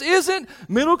 This isn't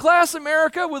middle-class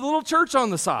America with a little church on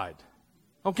the side.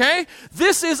 Okay?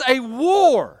 This is a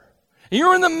war. And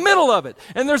you're in the middle of it.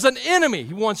 And there's an enemy.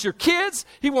 He wants your kids.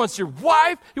 He wants your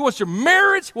wife. He wants your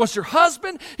marriage. He wants your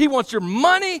husband. He wants your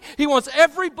money. He wants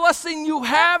every blessing you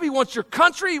have. He wants your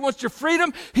country. He wants your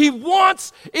freedom. He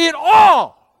wants it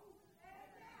all.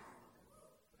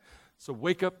 So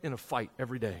wake up in a fight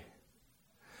every day.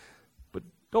 But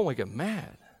don't wake up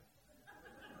mad.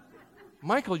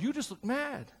 Michael, you just look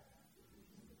mad.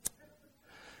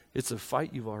 It's a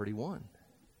fight you've already won.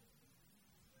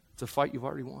 It's a fight you've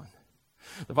already won.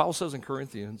 The Bible says in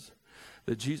Corinthians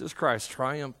that Jesus Christ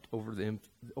triumphed over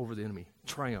the enemy.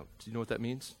 Triumphed. Do you know what that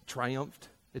means? Triumphed.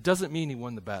 It doesn't mean he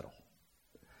won the battle.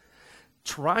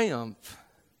 Triumph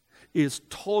is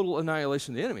total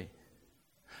annihilation of the enemy.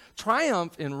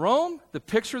 triumph in Rome, the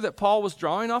picture that Paul was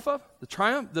drawing off of, the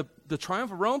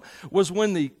triumph of Rome, was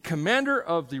when the commander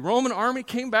of the Roman army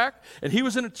came back, and he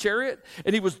was in a chariot,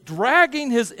 and he was dragging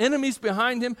his enemies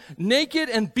behind him, naked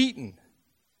and beaten.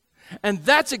 And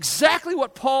that's exactly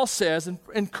what Paul says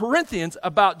in Corinthians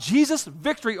about Jesus'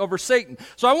 victory over Satan.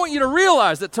 So I want you to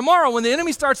realize that tomorrow when the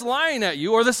enemy starts lying at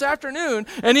you, or this afternoon,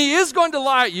 and he is going to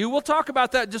lie at you, we'll talk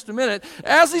about that in just a minute,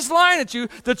 as he's lying at you,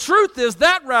 the truth is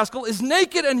that rascal is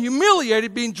naked and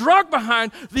humiliated, being dragged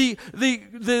behind the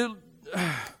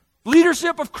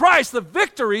leadership of Christ, the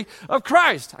victory of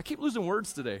Christ. I keep losing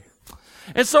words today.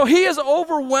 And so he is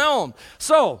overwhelmed.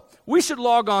 So we should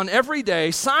log on every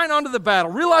day, sign on to the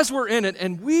battle, realize we're in it,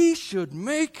 and we should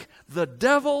make the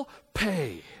devil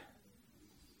pay.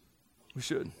 We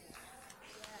should.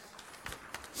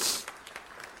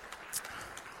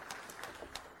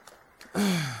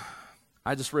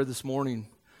 I just read this morning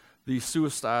the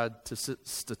suicide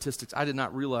statistics. I did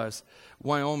not realize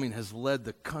Wyoming has led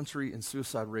the country in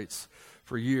suicide rates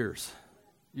for years.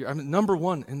 I mean, number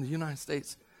one in the United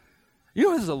States. You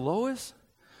know who's the lowest?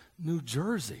 New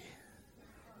Jersey.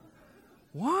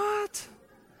 What?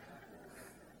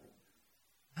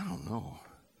 I don't know.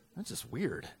 That's just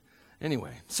weird.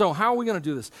 Anyway, so how are we going to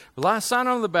do this? Sign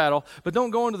on to the battle, but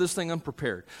don't go into this thing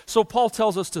unprepared. So Paul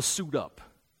tells us to suit up.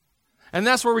 And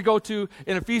that's where we go to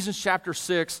in Ephesians chapter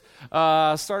 6,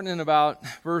 starting in about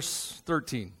verse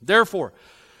 13. Therefore,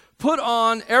 put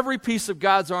on every piece of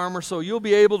God's armor so you'll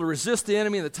be able to resist the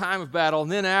enemy in the time of battle,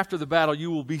 and then after the battle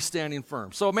you will be standing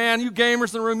firm. So man, you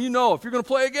gamers in the room, you know if you're going to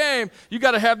play a game, you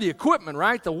got to have the equipment,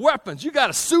 right? The weapons. You got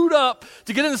to suit up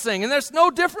to get in this thing. And that's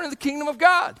no different in the kingdom of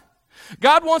God.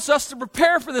 God wants us to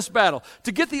prepare for this battle,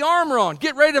 to get the armor on,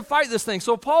 get ready to fight this thing.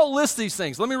 So Paul lists these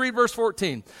things. Let me read verse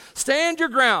 14. Stand your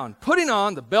ground, putting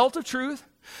on the belt of truth,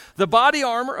 the body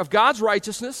armor of God's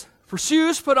righteousness. For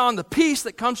shoes, put on the peace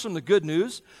that comes from the good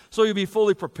news, so you'll be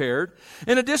fully prepared.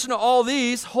 In addition to all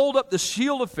these, hold up the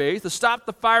shield of faith to stop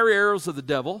the fiery arrows of the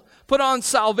devil. Put on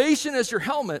salvation as your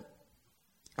helmet,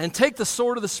 and take the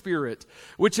sword of the Spirit,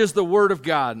 which is the word of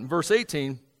God. In verse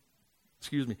 18,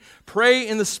 pray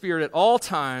in the Spirit at all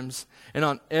times and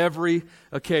on every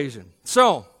occasion.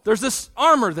 So, there's this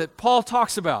armor that Paul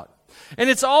talks about, and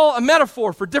it's all a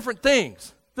metaphor for different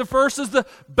things. The first is the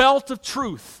belt of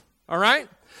truth, all right?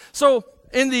 So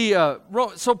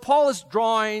Paul is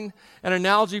drawing an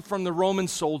analogy from the Roman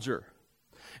soldier.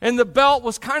 And the belt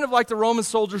was kind of like the Roman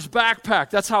soldier's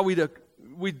backpack. That's how we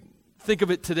think of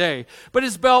it today. But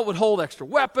his belt would hold extra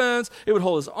weapons. It would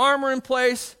hold his armor in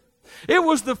place. It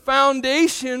was the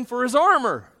foundation for his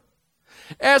armor.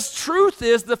 As truth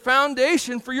is the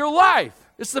foundation for your life.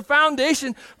 It's the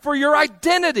foundation for your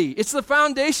identity. It's the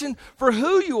foundation for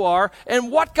who you are and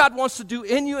what God wants to do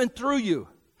in you and through you.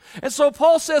 And so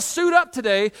Paul says, suit up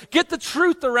today, get the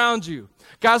truth around you.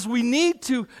 Guys, we need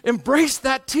to embrace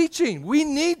that teaching. We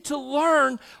need to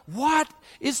learn what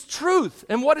is truth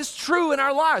and what is true in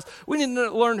our lives. We need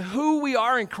to learn who we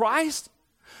are in Christ.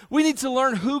 We need to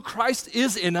learn who Christ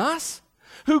is in us,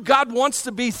 who God wants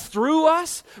to be through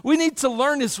us. We need to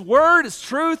learn His Word, His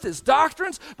truth, His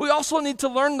doctrines. We also need to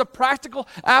learn the practical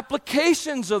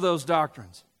applications of those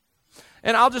doctrines.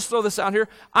 And I'll just throw this out here.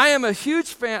 I am a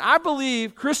huge fan. I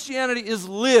believe Christianity is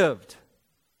lived,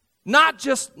 not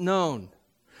just known.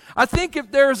 I think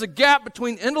if there is a gap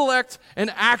between intellect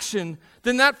and action,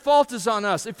 then that fault is on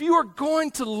us. If you are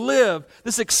going to live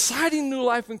this exciting new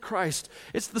life in Christ,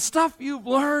 it's the stuff you've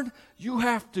learned you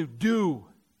have to do.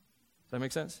 Does that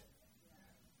make sense?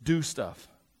 Do stuff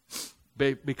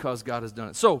because God has done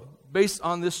it. So, based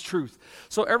on this truth.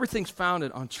 So, everything's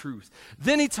founded on truth.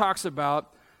 Then he talks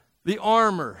about the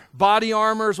armor. Body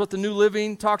armor is what the New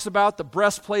Living talks about. The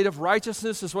breastplate of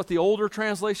righteousness is what the older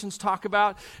translations talk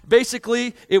about.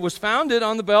 Basically, it was founded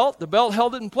on the belt. The belt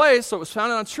held it in place, so it was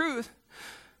founded on truth.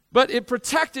 But it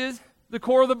protected the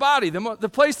core of the body, the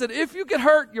place that if you get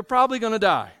hurt, you're probably going to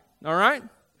die. All right?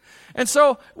 And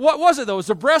so, what was it, though? It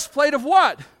was a breastplate of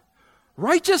what?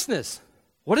 Righteousness.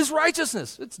 What is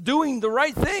righteousness? It's doing the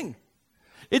right thing.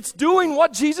 It's doing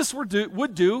what Jesus would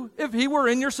do if he were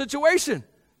in your situation.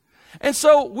 And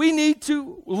so we need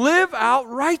to live out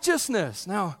righteousness.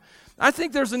 Now, I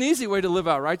think there's an easy way to live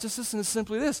out righteousness, and it's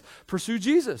simply this: pursue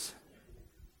Jesus.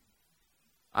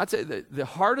 I'd say the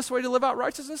hardest way to live out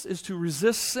righteousness is to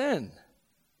resist sin.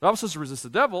 The Bible says to resist the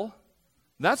devil.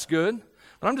 That's good.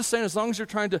 But I'm just saying, as long as you're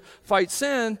trying to fight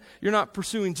sin, you're not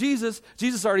pursuing Jesus.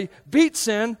 Jesus already beat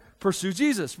sin. Pursue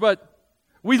Jesus. But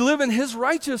we live in his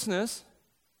righteousness.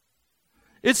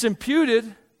 It's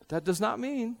imputed, but that does not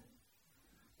mean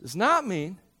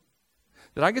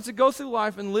that I get to go through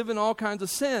life and live in all kinds of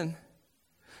sin,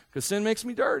 Because sin makes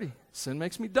me dirty. Sin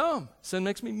makes me dumb. Sin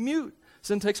makes me mute.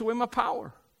 Sin takes away my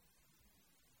power.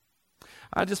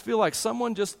 I just feel like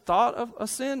someone just thought of a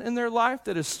sin in their life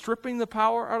that is stripping the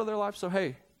power out of their life. So,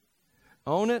 hey,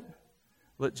 own it.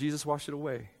 Let Jesus wash it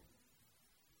away.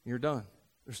 You're done.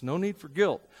 There's no need for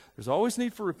guilt. There's always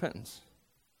need for repentance.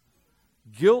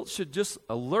 Guilt should just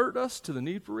alert us to the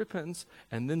need for repentance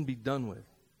and then be done with.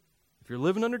 If you're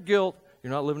living under guilt,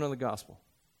 you're not living under the gospel.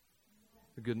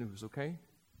 The good news, okay?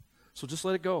 So just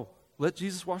let it go. Let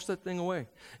Jesus wash that thing away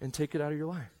and take it out of your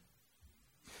life.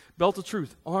 Belt of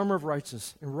truth, armor of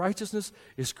righteousness. And righteousness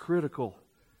is critical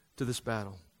to this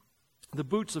battle. The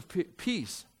boots of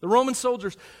peace. The Roman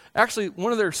soldiers, actually,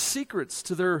 one of their secrets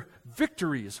to their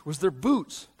victories was their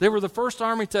boots. They were the first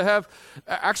army to have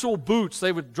actual boots.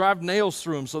 They would drive nails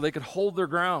through them so they could hold their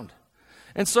ground.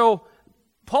 And so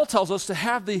Paul tells us to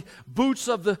have the boots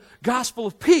of the gospel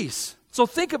of peace. So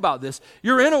think about this.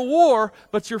 You're in a war,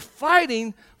 but you're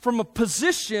fighting from a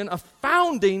position of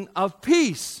founding of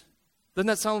peace. Doesn't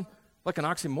that sound like an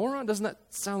oxymoron? Doesn't that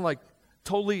sound like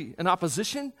totally in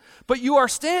opposition? But you are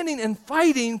standing and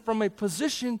fighting from a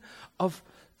position of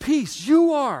peace.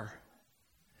 You are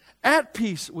at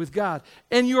peace with God.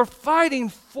 And you're fighting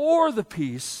for the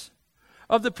peace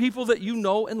of the people that you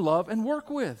know and love and work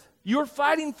with. You're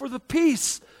fighting for the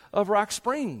peace of Rock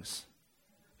Springs.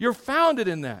 You're founded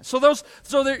in that. So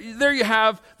there you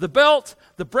have the belt,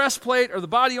 the breastplate, or the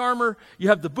body armor. You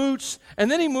have the boots.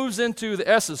 And then he moves into the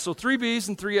S's. So 3 B's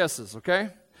and 3 S's, okay?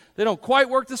 They don't quite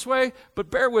work this way, but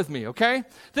bear with me, okay?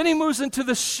 Then he moves into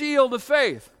the shield of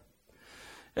faith.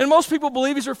 And most people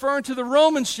believe he's referring to the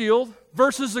Roman shield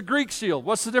versus the Greek shield.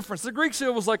 What's the difference? The Greek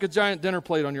shield was like a giant dinner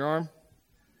plate on your arm.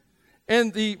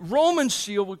 And the Roman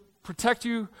shield would protect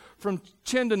you from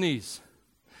chin to knees.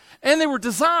 And they were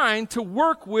designed to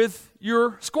work with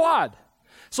your squad.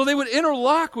 So they would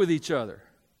interlock with each other.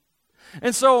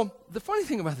 And so the funny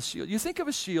thing about the shield, you think of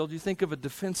a shield, you think of a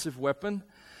defensive weapon,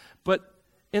 but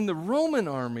in the Roman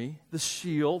army, the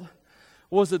shield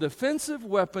was a defensive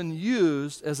weapon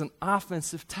used as an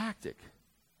offensive tactic.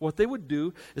 What they would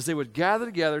do is they would gather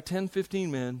together 10,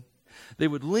 15 men, they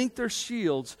would link their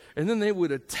shields, and then they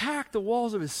would attack the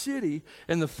walls of a city,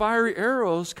 and the fiery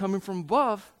arrows coming from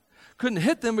above couldn't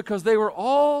hit them because they were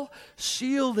all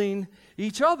shielding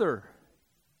each other.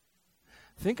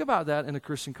 Think about that in a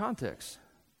Christian context.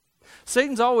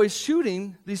 Satan's always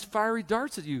shooting these fiery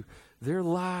darts at you. They're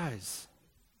lies.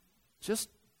 Just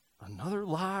another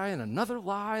lie and another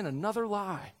lie and another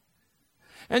lie.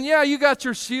 And yeah, you got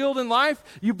your shield in life.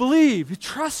 You believe. You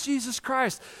trust Jesus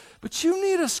Christ. But you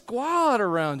need a squad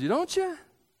around you, don't you?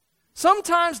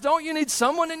 Sometimes don't you need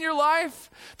someone in your life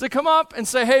to come up and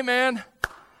say, hey man,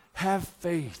 have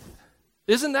faith.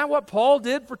 Isn't that what Paul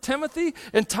did for Timothy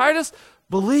and Titus?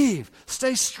 Believe.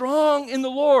 Stay strong in the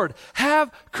Lord.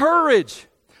 Have courage.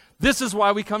 This is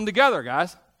why we come together,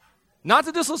 guys. Not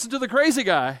to just listen to the crazy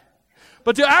guy,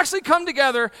 but to actually come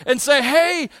together and say,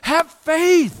 hey, have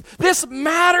faith. This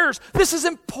matters. This is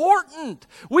important.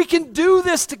 We can do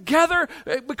this together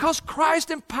because Christ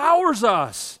empowers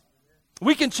us.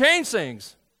 We can change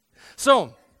things.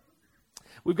 So,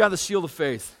 we've got the shield of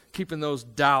faith, keeping those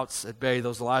doubts at bay,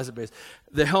 those lies at bay.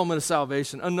 The helmet of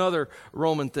salvation, another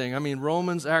Roman thing. I mean,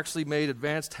 Romans actually made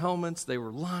advanced helmets. They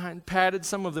were lined, padded.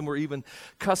 Some of them were even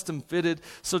custom fitted.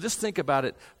 So just think about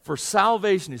it. For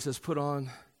salvation, he says, put on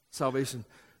salvation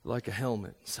like a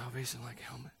helmet. Salvation like a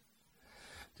helmet.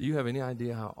 Do you have any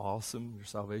idea how awesome your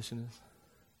salvation is?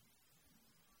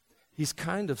 He's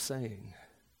kind of saying,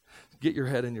 get your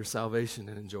head in your salvation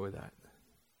and enjoy that.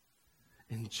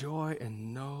 Enjoy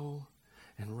and know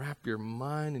and wrap your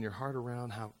mind and your heart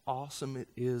around how awesome it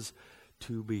is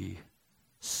to be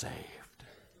saved.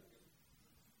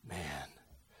 Man,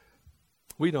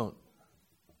 we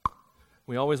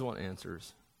always want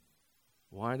answers.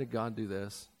 Why did God do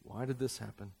this? Why did this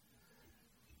happen?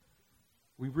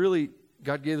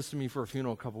 God gave this to me for a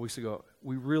funeral a couple weeks ago.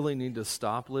 We really need to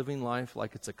stop living life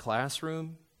like it's a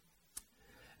classroom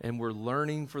and we're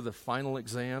learning for the final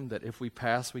exam that if we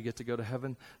pass, we get to go to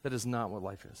heaven. That is not what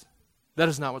life is. That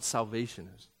is not what salvation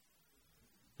is.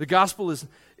 The gospel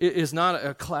is not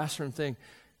a classroom thing.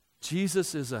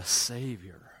 Jesus is a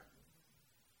Savior.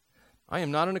 I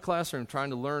am not in a classroom trying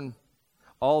to learn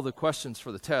all the questions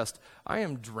for the test. I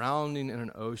am drowning in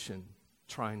an ocean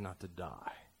trying not to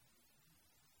die.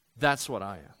 That's what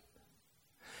I am.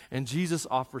 And Jesus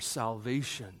offers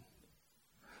salvation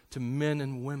to men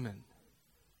and women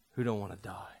who don't want to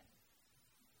die.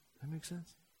 Does that make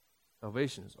sense?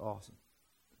 Salvation is awesome.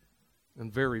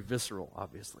 And very visceral,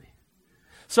 obviously.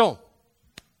 So,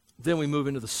 then we move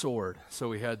into the sword. So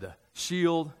we had the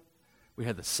shield, We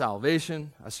had the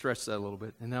salvation. I stretched that a little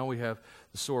bit. And now we have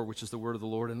the sword, which is the word of the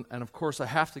Lord. And of course, I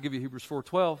have to give you Hebrews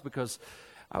 4:12 because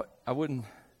I wouldn't.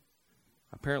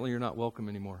 Apparently, you're not welcome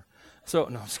anymore. So,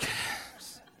 no, I'm just kidding.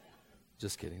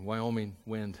 Just kidding. Wyoming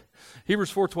wind.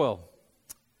 Hebrews 4:12.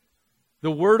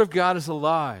 The word of God is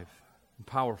alive and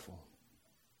powerful.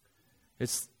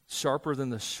 It's sharper than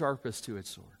the sharpest two-edged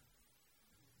sword,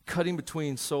 cutting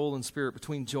between soul and spirit,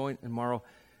 between joint and marrow.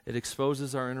 It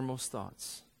exposes our innermost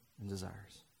thoughts and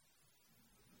desires.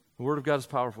 The word of God is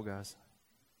powerful, guys.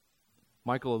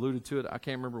 Michael alluded to it. I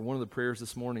can't remember one of the prayers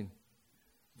this morning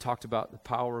talked about the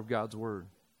power of God's word.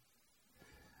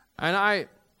 And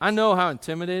I know how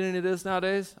intimidating it is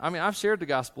nowadays. I mean, I've shared the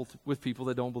gospel with people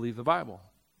that don't believe the Bible.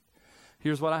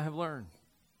 Here's what I have learned.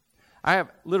 I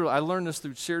learned this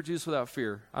through Share Jesus Without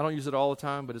Fear. I don't use it all the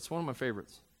time, but it's one of my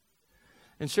favorites.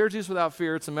 And Share Jesus Without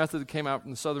Fear, it's a method that came out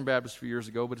from the Southern Baptists a few years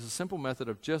ago, but it's a simple method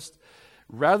of just,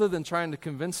 rather than trying to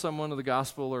convince someone of the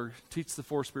gospel or teach the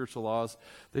 4 spiritual laws,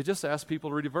 they just ask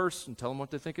people to read a verse and tell them what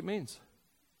they think it means.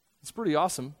 It's pretty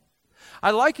awesome.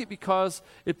 I like it because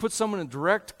it puts someone in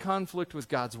direct conflict with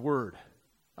God's word.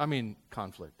 I mean,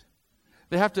 conflict.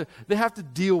 They have to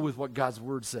deal with what God's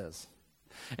word says.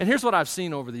 And here's what I've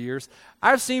seen over the years.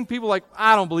 I've seen people like,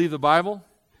 I don't believe the Bible.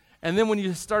 And then when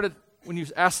you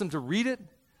ask them to read it,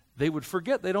 they would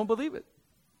forget they don't believe it.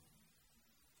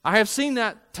 I have seen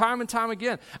that time and time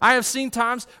again. I have seen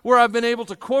times where I've been able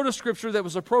to quote a scripture that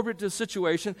was appropriate to the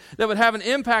situation that would have an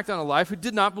impact on a life who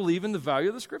did not believe in the value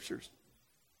of the scriptures.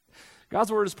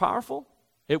 God's word is powerful.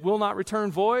 It will not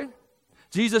return void.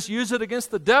 Jesus used it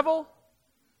against the devil.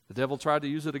 The devil tried to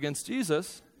use it against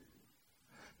Jesus,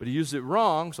 but he used it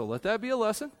wrong, so let that be a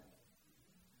lesson.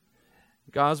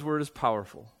 God's word is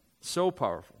powerful, so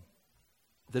powerful,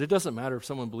 that it doesn't matter if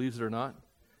someone believes it or not.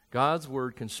 God's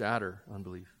word can shatter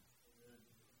unbelief.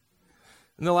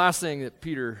 And the last thing that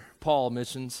Paul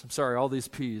mentions, all these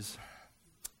P's,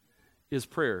 is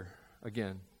prayer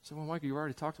again. So, well, Michael, you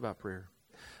already talked about prayer.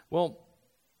 Well,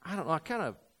 I don't know,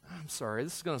 I'm sorry,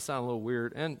 this is going to sound a little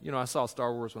weird. And, I saw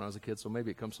Star Wars when I was a kid, so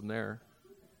maybe it comes from there.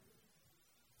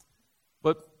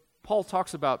 But Paul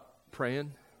talks about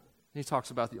praying. He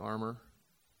talks about the armor,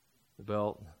 the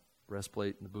belt,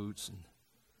 breastplate, and the boots, and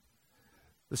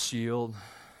the shield,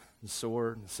 the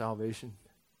sword, and the salvation.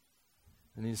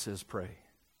 And he says, pray.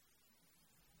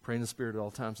 Pray in the Spirit at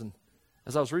all times. And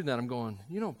as I was reading that, I'm going,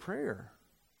 prayer,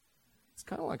 it's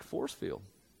kind of like a force field.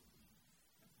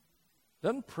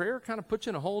 Doesn't prayer kind of put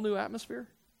you in a whole new atmosphere?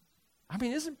 I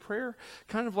mean, isn't prayer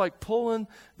kind of like pulling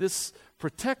this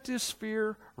protective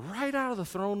sphere right out of the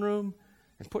throne room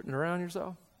and putting it around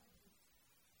yourself?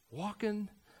 Walking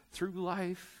through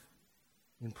life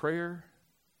in prayer.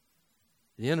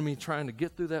 The enemy trying to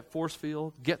get through that force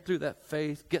field, get through that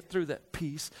faith, get through that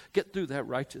peace, get through that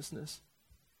righteousness.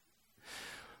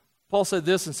 Paul said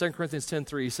this in 2 Corinthians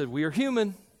 10:3. He said, we are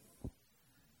human,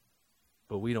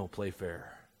 but we don't play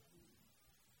fair.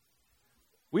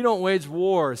 We don't wage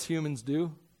war as humans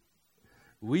do.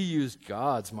 We use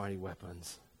God's mighty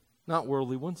weapons, not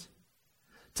worldly ones,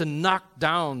 to knock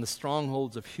down the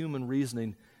strongholds of human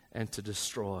reasoning and to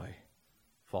destroy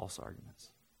false arguments.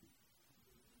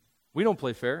 We don't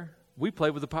play fair. We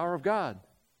play with the power of God.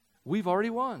 We've already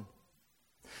won.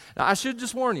 Now, I should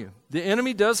just warn you, the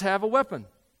enemy does have a weapon.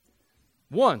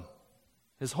 One.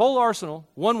 His whole arsenal,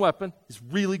 one weapon, he's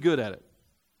really good at it.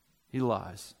 He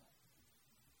lies.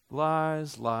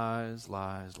 Lies, lies,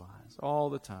 lies, lies, all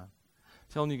the time.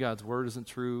 Telling you God's word isn't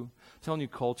true. Telling you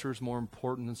culture is more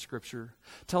important than Scripture.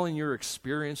 Telling your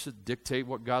experience should dictate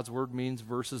what God's word means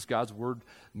versus God's word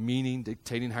meaning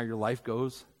dictating how your life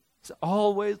goes. He's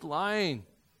always lying.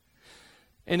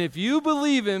 And if you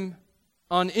believe him,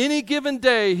 on any given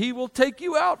day, he will take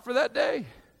you out for that day.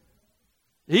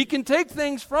 He can take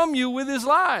things from you with his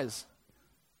lies.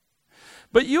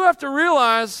 But you have to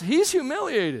realize he's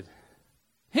humiliated.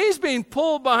 He's being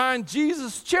pulled behind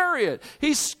Jesus' chariot.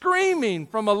 He's screaming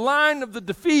from a line of the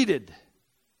defeated.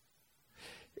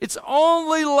 It's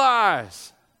only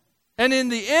lies. And in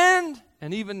the end,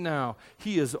 and even now,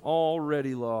 he is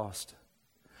already lost.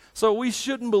 So we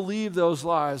shouldn't believe those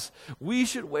lies. We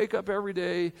should wake up every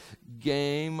day,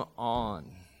 game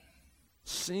on.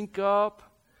 Sync up,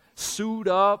 suit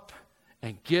up,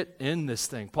 and get in this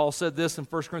thing. Paul said this in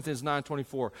 1 Corinthians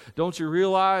 9:24. Don't you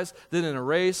realize that in a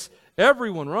race,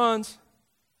 everyone runs,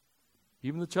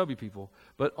 even the chubby people,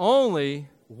 but only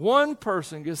one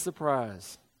person gets the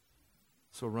prize.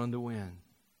 So run to win.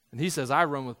 And he says, I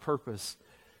run with purpose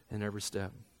in every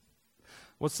step.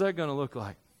 What's that going to look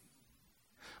like?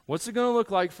 What's it going to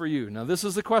look like for you? Now, this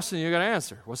is the question you're going to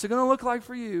answer. What's it going to look like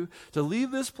for you to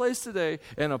leave this place today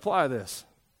and apply this?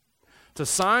 to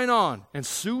sign on and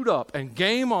suit up and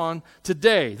game on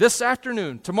today, this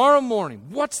afternoon, tomorrow morning,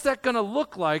 what's that going to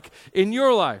look like in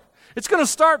your life? It's going to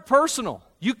start personal.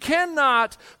 You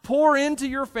cannot pour into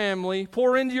your family,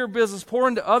 pour into your business, pour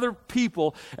into other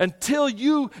people until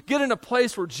you get in a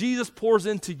place where Jesus pours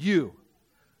into you.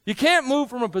 You can't move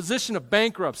from a position of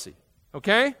bankruptcy,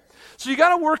 okay? So you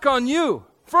got to work on you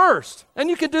first. And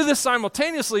you can do this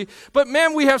simultaneously, but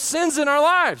man, we have sins in our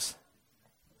lives.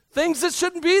 Things that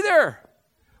shouldn't be there.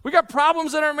 We got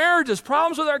problems in our marriages,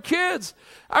 problems with our kids.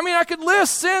 I mean, I could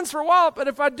list sins for a while, but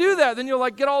if I do that, then you'll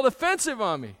get all defensive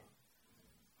on me.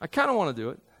 I kind of want to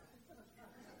do it.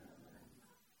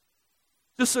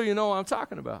 Just so you know what I'm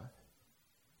talking about.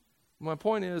 My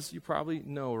point is, you probably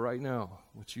know right now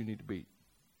what you need to beat.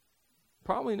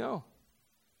 Probably know.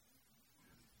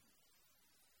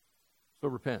 So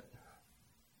repent.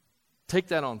 Take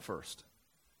that on first.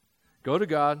 Go to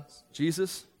God.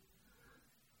 Jesus,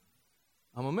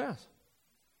 I'm a mess.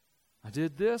 I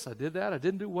did this, I did that, I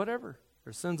didn't do whatever.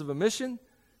 There's sins of omission,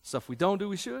 stuff we don't do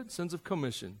we should, sins of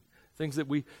commission, things that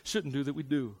we shouldn't do that we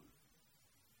do.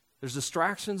 There's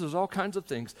distractions, there's all kinds of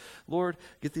things. Lord,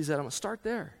 get these out. I'm going to start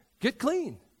there. Get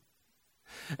clean.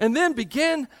 And then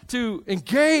begin to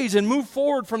engage and move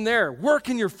forward from there. Work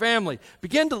in your family.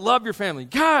 Begin to love your family.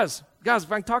 Guys,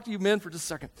 if I can talk to you men for just a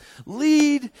second.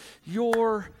 Lead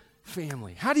your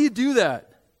family. How do you do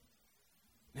that?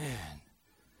 Man,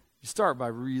 you start by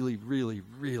really, really,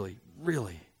 really,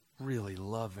 really, really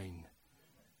loving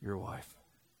your wife.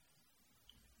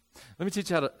 Let me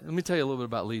tell you a little bit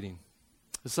about leading.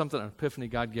 It's something, an epiphany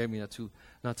God gave me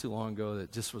not too long ago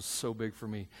that just was so big for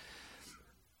me.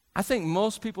 I think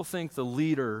most people think the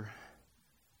leader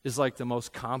is like the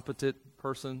most competent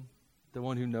person, the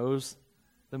one who knows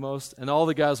the most. And all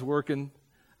the guys working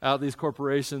out these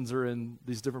corporations or in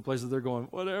these different places, they're going,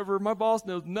 whatever, my boss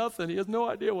knows nothing. He has no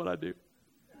idea what I do.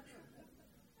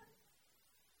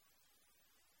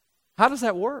 How does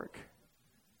that work?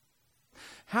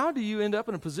 How do you end up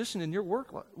in a position in your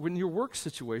work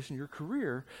situation, your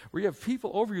career, where you have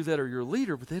people over you that are your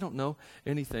leader, but they don't know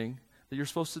anything that you're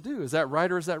supposed to do? Is that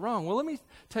right or is that wrong? Well, let me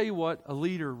tell you what a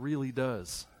leader really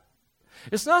does.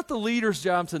 It's not the leader's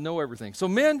job to know everything. So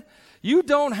men, you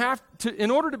don't have to,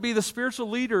 in order to be the spiritual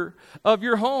leader of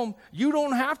your home, you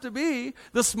don't have to be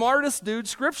the smartest dude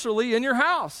scripturally in your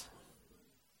house.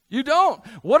 You don't.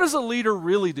 What does a leader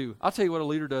really do? I'll tell you what a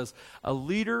leader does. A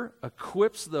leader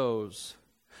equips those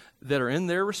that are in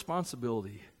their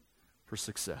responsibility for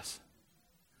success.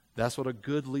 That's what a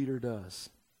good leader does.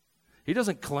 He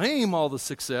doesn't claim all the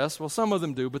success. Well, some of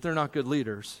them do, but they're not good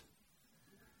leaders.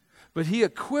 But he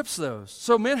equips those.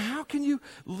 So men, how can you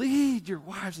lead your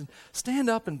wives and stand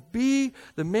up and be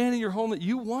the man in your home that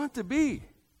you want to be?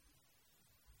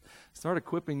 Start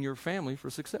equipping your family for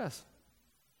success.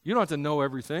 You don't have to know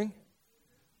everything,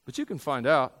 but you can find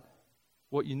out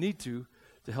what you need to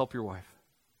help your wife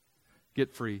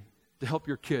get free, to help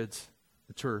your kids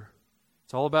mature.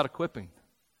 It's all about equipping,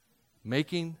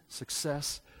 making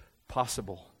success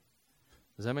possible.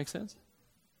 Does that make sense?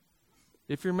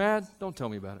 If you're mad, don't tell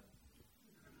me about it.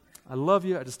 I love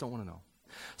you, I just don't want to know.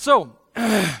 So,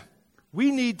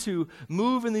 we need to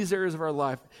move in these areas of our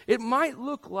life. It might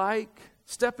look like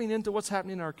stepping into what's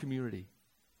happening in our community.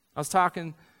 I was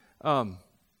talking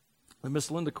with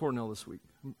Miss Linda Cornell this week.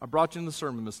 I brought you in the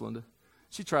sermon, Miss Linda.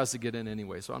 She tries to get in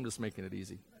anyway, so I'm just making it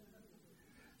easy.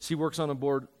 She works on a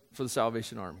board for the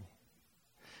Salvation Army.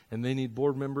 And they need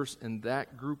board members, and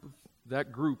that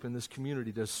group in this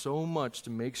community does so much to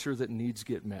make sure that needs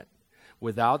get met.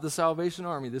 Without the Salvation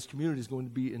Army, this community is going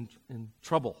to be in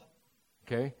trouble,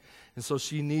 okay? And so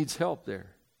she needs help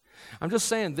there. I'm just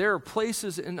saying there are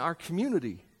places in our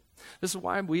community. This is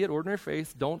why we at Ordinary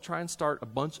Faith don't try and start a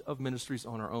bunch of ministries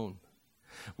on our own.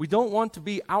 We don't want to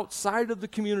be outside of the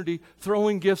community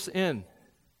throwing gifts in.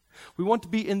 We want to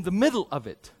be in the middle of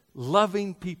it,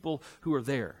 loving people who are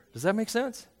there. Does that make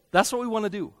sense? That's what we want to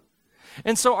do.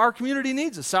 And so our community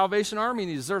needs us. Salvation Army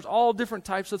needs us. There's all different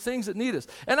types of things that need us.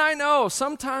 And I know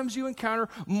sometimes you encounter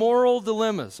moral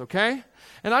dilemmas, okay?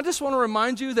 And I just want to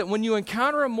remind you that when you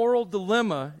encounter a moral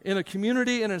dilemma in a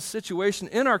community, in a situation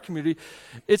in our community,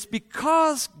 it's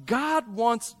because God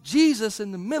wants Jesus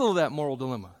in the middle of that moral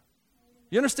dilemma.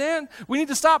 You understand? We need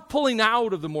to stop pulling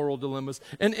out of the moral dilemmas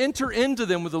and enter into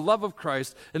them with the love of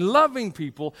Christ and loving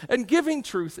people and giving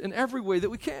truth in every way that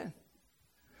we can.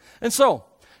 And so,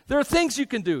 there are things you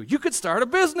can do. You could start a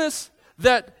business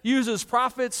that uses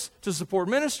profits to support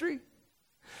ministry.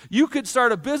 You could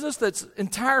start a business that's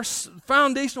entire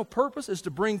foundational purpose is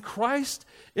to bring Christ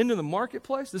into the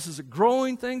marketplace. This is a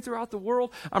growing thing throughout the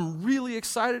world. I'm really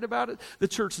excited about it. The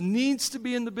church needs to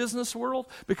be in the business world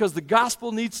because the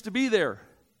gospel needs to be there.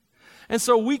 And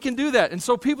so we can do that. And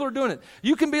so people are doing it.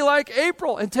 You can be like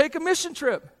April and take a mission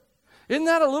trip. Isn't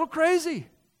that a little crazy?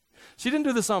 She didn't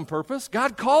do this on purpose.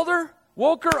 God called her,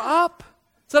 woke her up,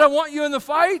 said, I want you in the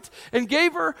fight, and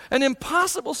gave her an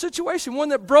impossible situation, one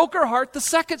that broke her heart the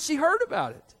second she heard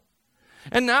about it.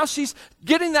 And now she's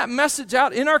getting that message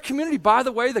out in our community. By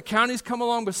the way, the county's come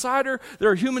along beside her. There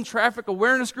are human traffic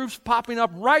awareness groups popping up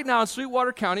right now in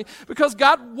Sweetwater County because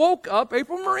God woke up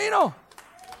April Marino.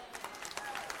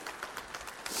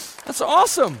 That's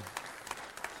awesome.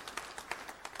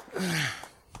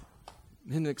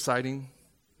 Isn't it exciting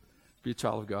to be a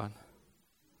child of God?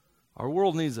 Our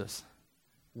world needs us.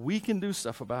 We can do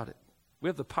stuff about it. We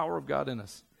have the power of God in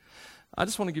us. I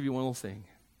just want to give you one little thing.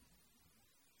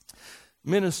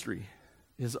 Ministry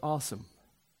is awesome,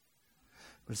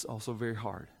 but it's also very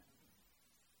hard.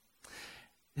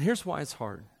 And here's why it's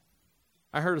hard.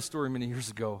 I heard a story many years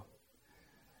ago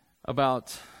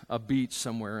about a beach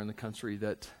somewhere in the country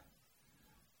that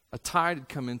a tide had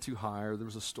come in too high, or there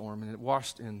was a storm, and it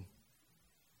washed in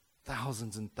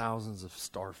thousands and thousands of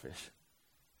starfish.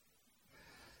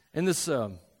 And this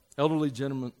elderly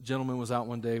gentleman was out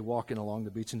one day walking along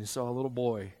the beach, and he saw a little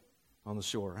boy on the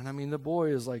shore. And I mean, the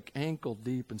boy is like ankle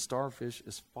deep in starfish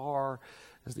as far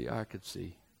as the eye could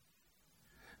see.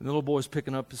 And the little boy's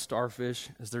picking up his starfish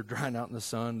as they're drying out in the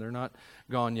sun. They're not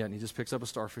gone yet, and he just picks up a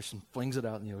starfish and flings it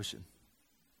out in the ocean.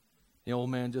 The old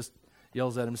man just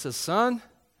yells at him and says, son,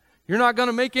 you're not going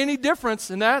to make any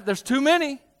difference in that. There's too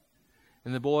many.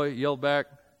 And the boy yelled back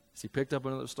as he picked up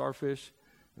another starfish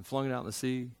and flung it out in the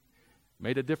sea.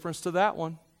 Made a difference to that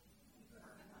one.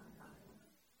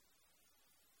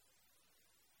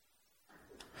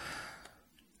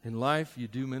 In life, you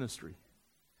do ministry.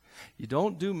 You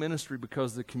don't do ministry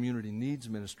because the community needs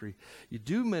ministry. You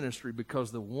do ministry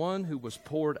because the one who was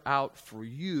poured out for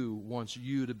you wants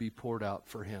you to be poured out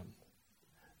for him.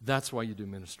 That's why you do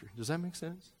ministry. Does that make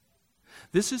sense?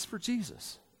 This is for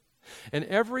Jesus. And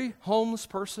every homeless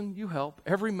person you help,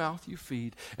 every mouth you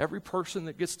feed, every person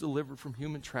that gets delivered from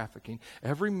human trafficking,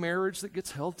 every marriage that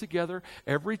gets held together,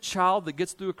 every child that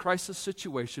gets through a crisis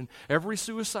situation, every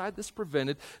suicide that's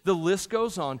prevented, the list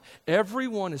goes on.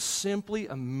 Everyone is simply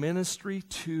a ministry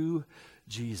to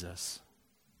Jesus.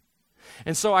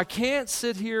 And so I can't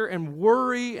sit here and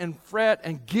worry and fret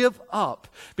and give up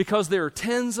because there are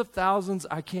tens of thousands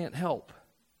I can't help.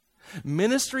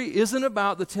 Ministry isn't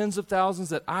about the tens of thousands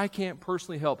that I can't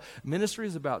personally help. Ministry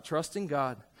is about trusting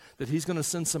God that He's going to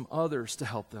send some others to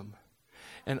help them.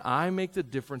 And I make the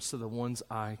difference to the ones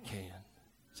I can.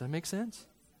 Does that make sense?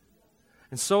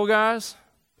 And so, guys,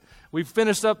 we've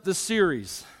finished up this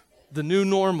series, The New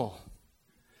Normal.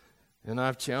 And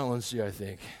I've challenged you, I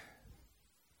think.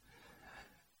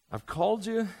 I've called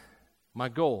you, my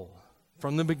goal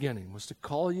from the beginning was to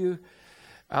call you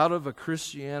out of a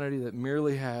Christianity that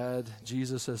merely had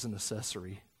Jesus as an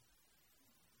accessory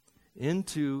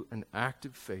into an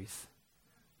active faith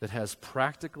that has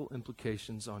practical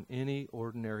implications on any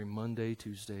ordinary Monday,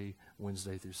 Tuesday,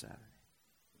 Wednesday through Saturday.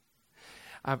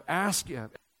 I've asked you,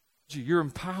 you're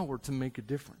empowered to make a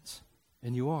difference,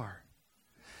 and you are.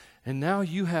 And now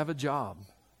you have a job.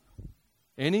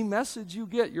 Any message you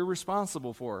get, you're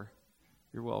responsible for.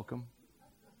 You're welcome.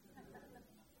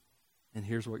 And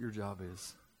here's what your job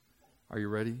is. Are you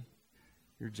ready?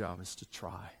 Your job is to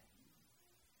try.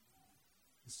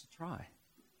 It's to try.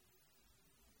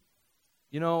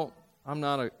 You know, I'm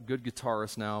not a good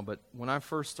guitarist now, but when I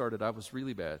first started, I was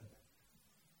really bad.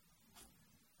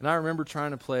 And I remember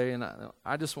trying to play, and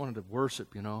I just wanted to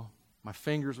worship, you know. My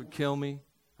fingers would kill me.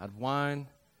 I'd whine.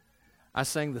 I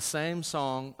sang the same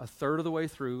song a third of the way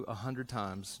through 100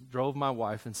 times. Drove my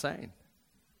wife insane.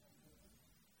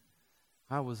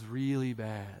 I was really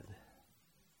bad.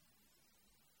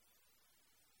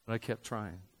 But I kept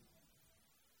trying.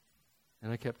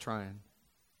 And I kept trying.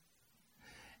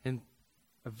 And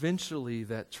eventually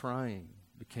that trying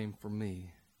became for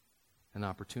me an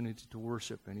opportunity to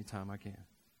worship anytime I can.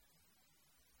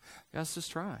 Guys,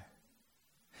 just try.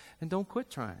 And don't quit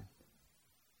trying.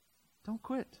 Don't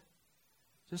quit.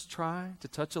 Just try to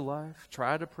touch a life.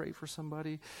 Try to pray for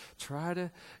somebody. Try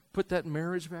to put that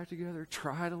marriage back together.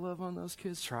 Try to love on those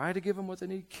kids. Try to give them what they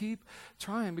need. Keep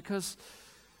trying, because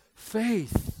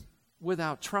faith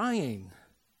without trying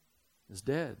is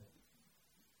dead,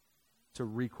 to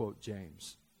requote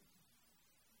James.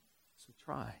 So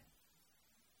try.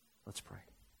 Let's pray.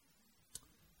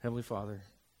 Heavenly Father,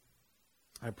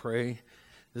 I pray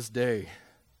this day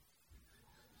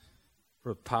for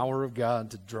the power of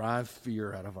God to drive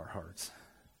fear out of our hearts.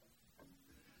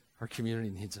 Our community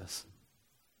needs us.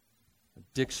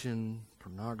 Addiction,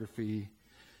 pornography,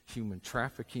 human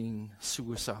trafficking,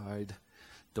 suicide,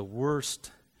 the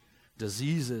worst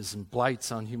diseases and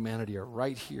blights on humanity are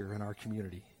right here in our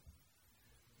community.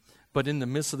 But in the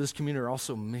midst of this community are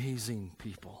also amazing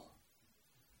people.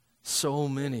 So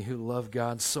many who love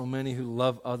God, so many who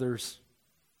love others.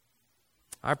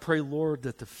 I pray, Lord,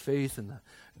 that the faith and the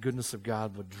goodness of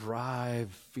God would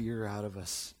drive fear out of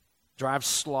us, drive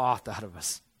sloth out of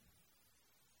us,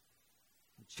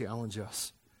 challenge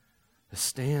us to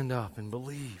stand up and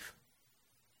believe,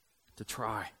 to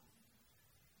try.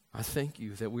 I thank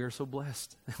you that we are so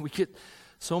blessed. We get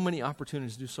so many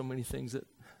opportunities to do so many things that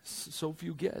so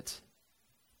few get.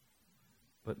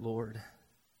 But Lord,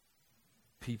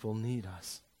 people need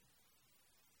us.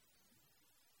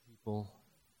 People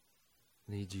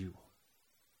need you.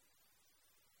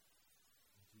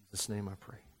 In Jesus' name I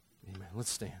pray. Amen.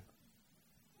 Let's stand.